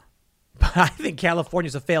idea. But I think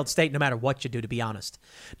California's a failed state no matter what you do, to be honest.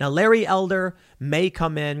 Now, Larry Elder may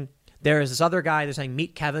come in. There is this other guy, they're saying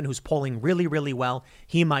Meet Kevin, who's polling really, really well.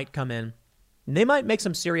 He might come in. And they might make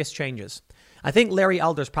some serious changes. I think Larry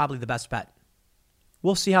Elder's probably the best bet.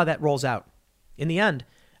 We'll see how that rolls out. In the end,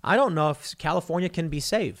 I don't know if California can be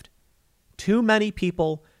saved. Too many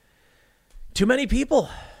people.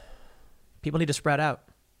 People need to spread out.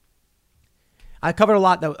 I covered a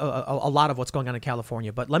lot of what's going on in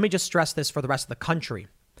California, but let me just stress this for the rest of the country.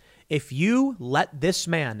 If you let this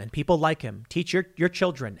man and people like him teach your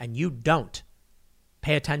children and you don't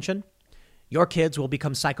pay attention, your kids will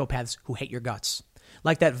become psychopaths who hate your guts.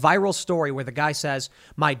 Like that viral story where the guy says,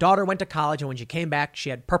 my daughter went to college and when she came back, she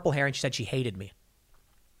had purple hair and she said she hated me.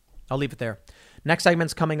 I'll leave it there. Next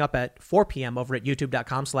segment's coming up at 4 p.m. over at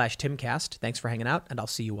youtube.com/Timcast. Thanks for hanging out, and I'll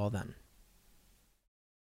see you all then.